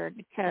is weird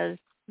because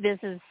this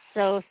is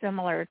so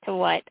similar to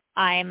what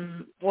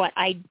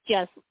I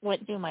just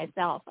went through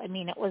myself. I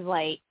mean, it was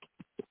like,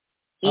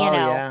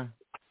 Yeah.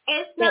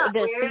 It's not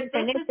the weird.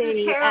 This is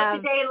the Tarot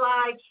Today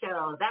live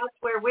show. That's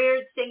where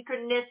weird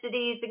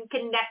synchronicities and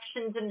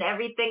connections and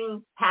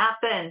everything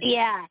happen.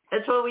 Yeah.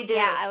 That's what we do.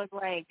 Yeah, I was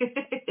like,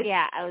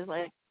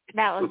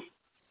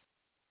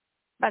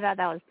 I thought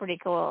that was pretty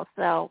cool.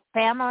 So,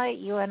 Pamela,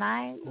 you and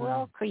I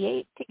will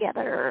create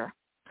together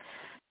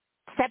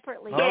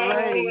separately.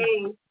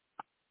 Yay.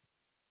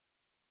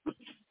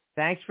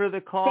 Thanks for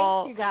the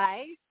call. Thank you,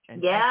 guys.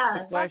 And thanks for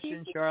the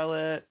question,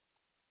 Charlotte.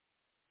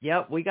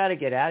 Yep, we got to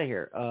get out of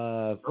here.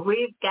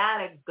 We've got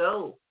to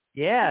go.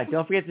 Yeah,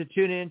 don't forget to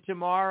tune in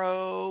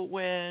tomorrow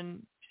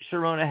when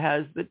Sharona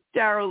has the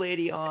Darrow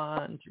lady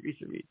on,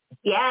 Teresa Reed.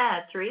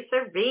 Yeah,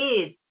 Teresa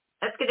Reed.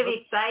 That's going to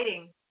be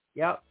exciting.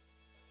 Yep.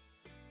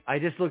 I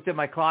just looked at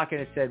my clock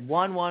and it said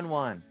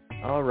 111.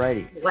 All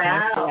righty.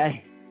 Wow.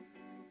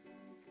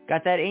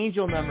 Got that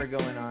angel number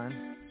going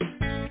on.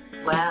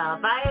 Wow.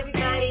 Bye,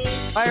 everybody.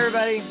 Bye,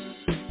 everybody.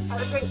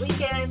 Have a great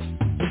weekend.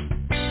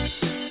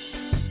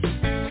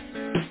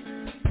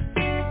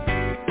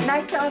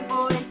 Night, John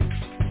Boy.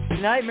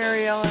 Good night,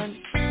 Mary Ellen.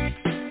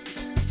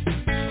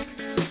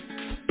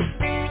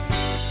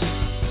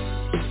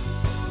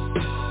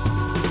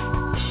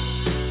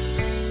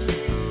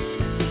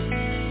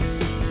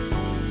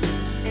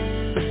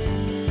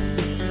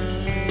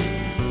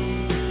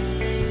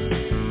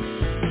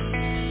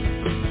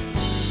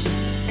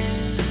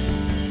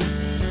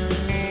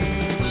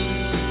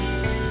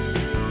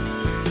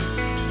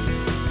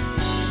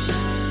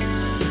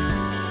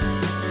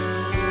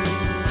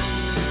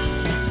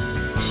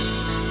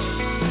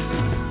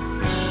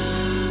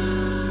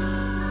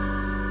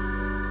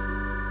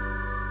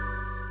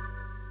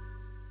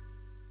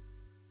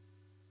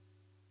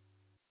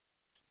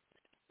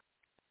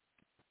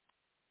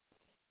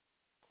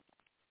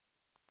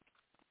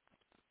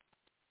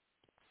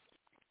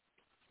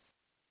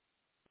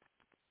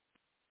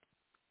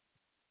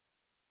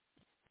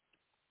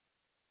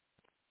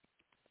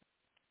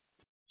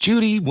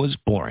 Judy was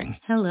boring.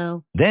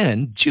 Hello.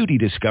 Then Judy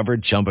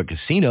discovered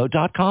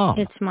ChumbaCasino.com.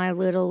 It's my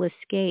little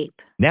escape.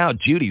 Now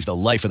Judy's the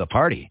life of the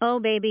party. Oh,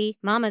 baby,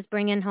 mama's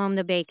bringing home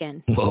the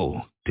bacon.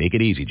 Whoa, take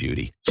it easy,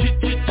 Judy.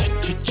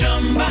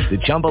 The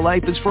Chumba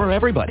life is for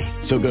everybody.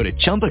 So go to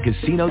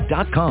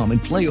ChumbaCasino.com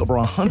and play over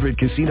 100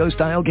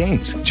 casino-style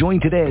games. Join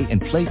today and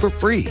play for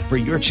free for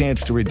your chance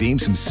to redeem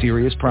some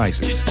serious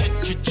prizes.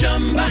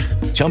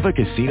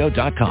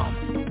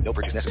 ChumbaCasino.com. No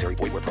purchase necessary.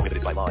 Void where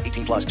prohibited by law.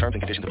 18 plus terms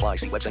and conditions apply.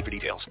 See website for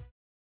details.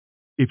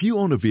 If you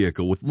own a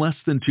vehicle with less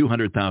than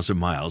 200,000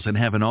 miles and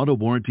have an auto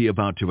warranty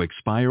about to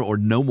expire or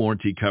no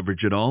warranty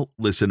coverage at all,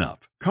 listen up.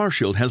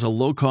 CarShield has a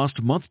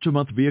low-cost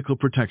month-to-month vehicle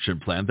protection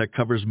plan that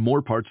covers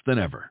more parts than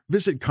ever.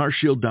 Visit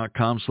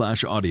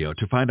carshield.com/audio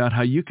to find out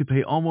how you could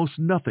pay almost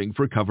nothing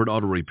for covered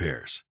auto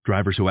repairs.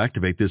 Drivers who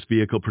activate this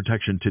vehicle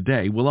protection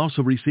today will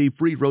also receive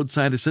free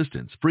roadside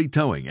assistance, free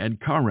towing, and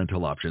car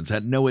rental options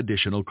at no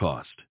additional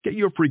cost. Get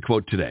your free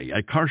quote today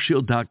at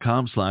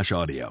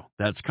carshield.com/audio.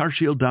 That's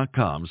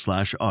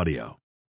carshield.com/audio.